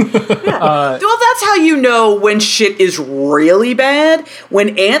life. Well, that's how you know when shit is really bad.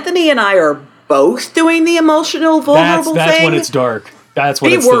 When Anthony and I are both doing the emotional, vulnerable that's thing. When it's dark. That's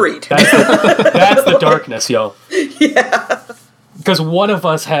when be worried. That's the darkness, yo. Yeah. Because one of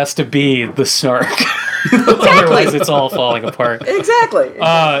us has to be the snark. Otherwise, it's all falling apart. Exactly.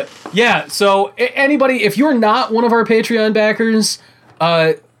 So anybody, if you're not one of our Patreon backers,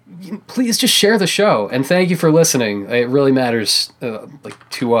 please just share the show. And thank you for listening. It really matters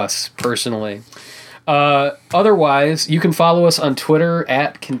to us personally. Otherwise, you can follow us on Twitter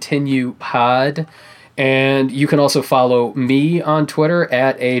at ContinuePod. And you can also follow me on Twitter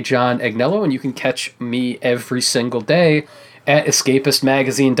at @AJohnAgnello. And you can catch me every single day at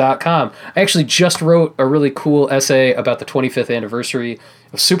escapistmagazine.com. I actually just wrote a really cool essay about the 25th anniversary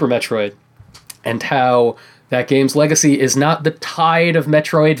of Super Metroid and how that game's legacy is not the tide of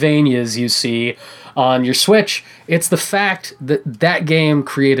Metroidvanias you see on your Switch. It's the fact that that game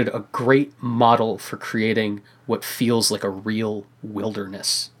created a great model for creating what feels like a real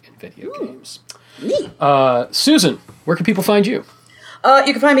wilderness in video games. Neat. Susan, where can people find you?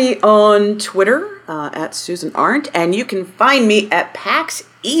 You can find me on Twitter at Susan Arndt, and you can find me at PAX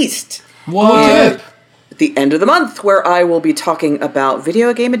East. What? At the end of the month, where I will be talking about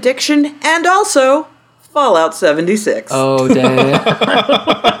video game addiction and also Fallout 76. Oh, damn.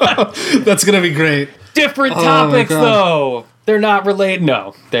 That's going to be great. Different topics, though. They're not related.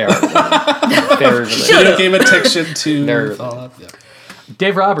 No, they are. They're related. Video game addiction to Fallout. Yeah.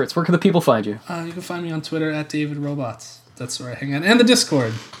 Dave Roberts, where can the people find you? You can find me on Twitter at DavidRobots. That's where I hang out. And the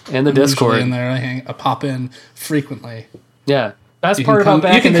Discord. And the Discord. In there, I pop in frequently. Yeah. That's part about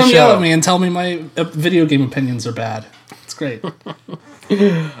back in the show. You can come yell at me and tell me my video game opinions are bad. It's great. All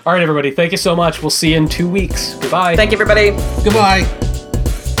right, everybody. Thank you so much. We'll see you in 2 weeks. Goodbye. Thank you, everybody. Goodbye.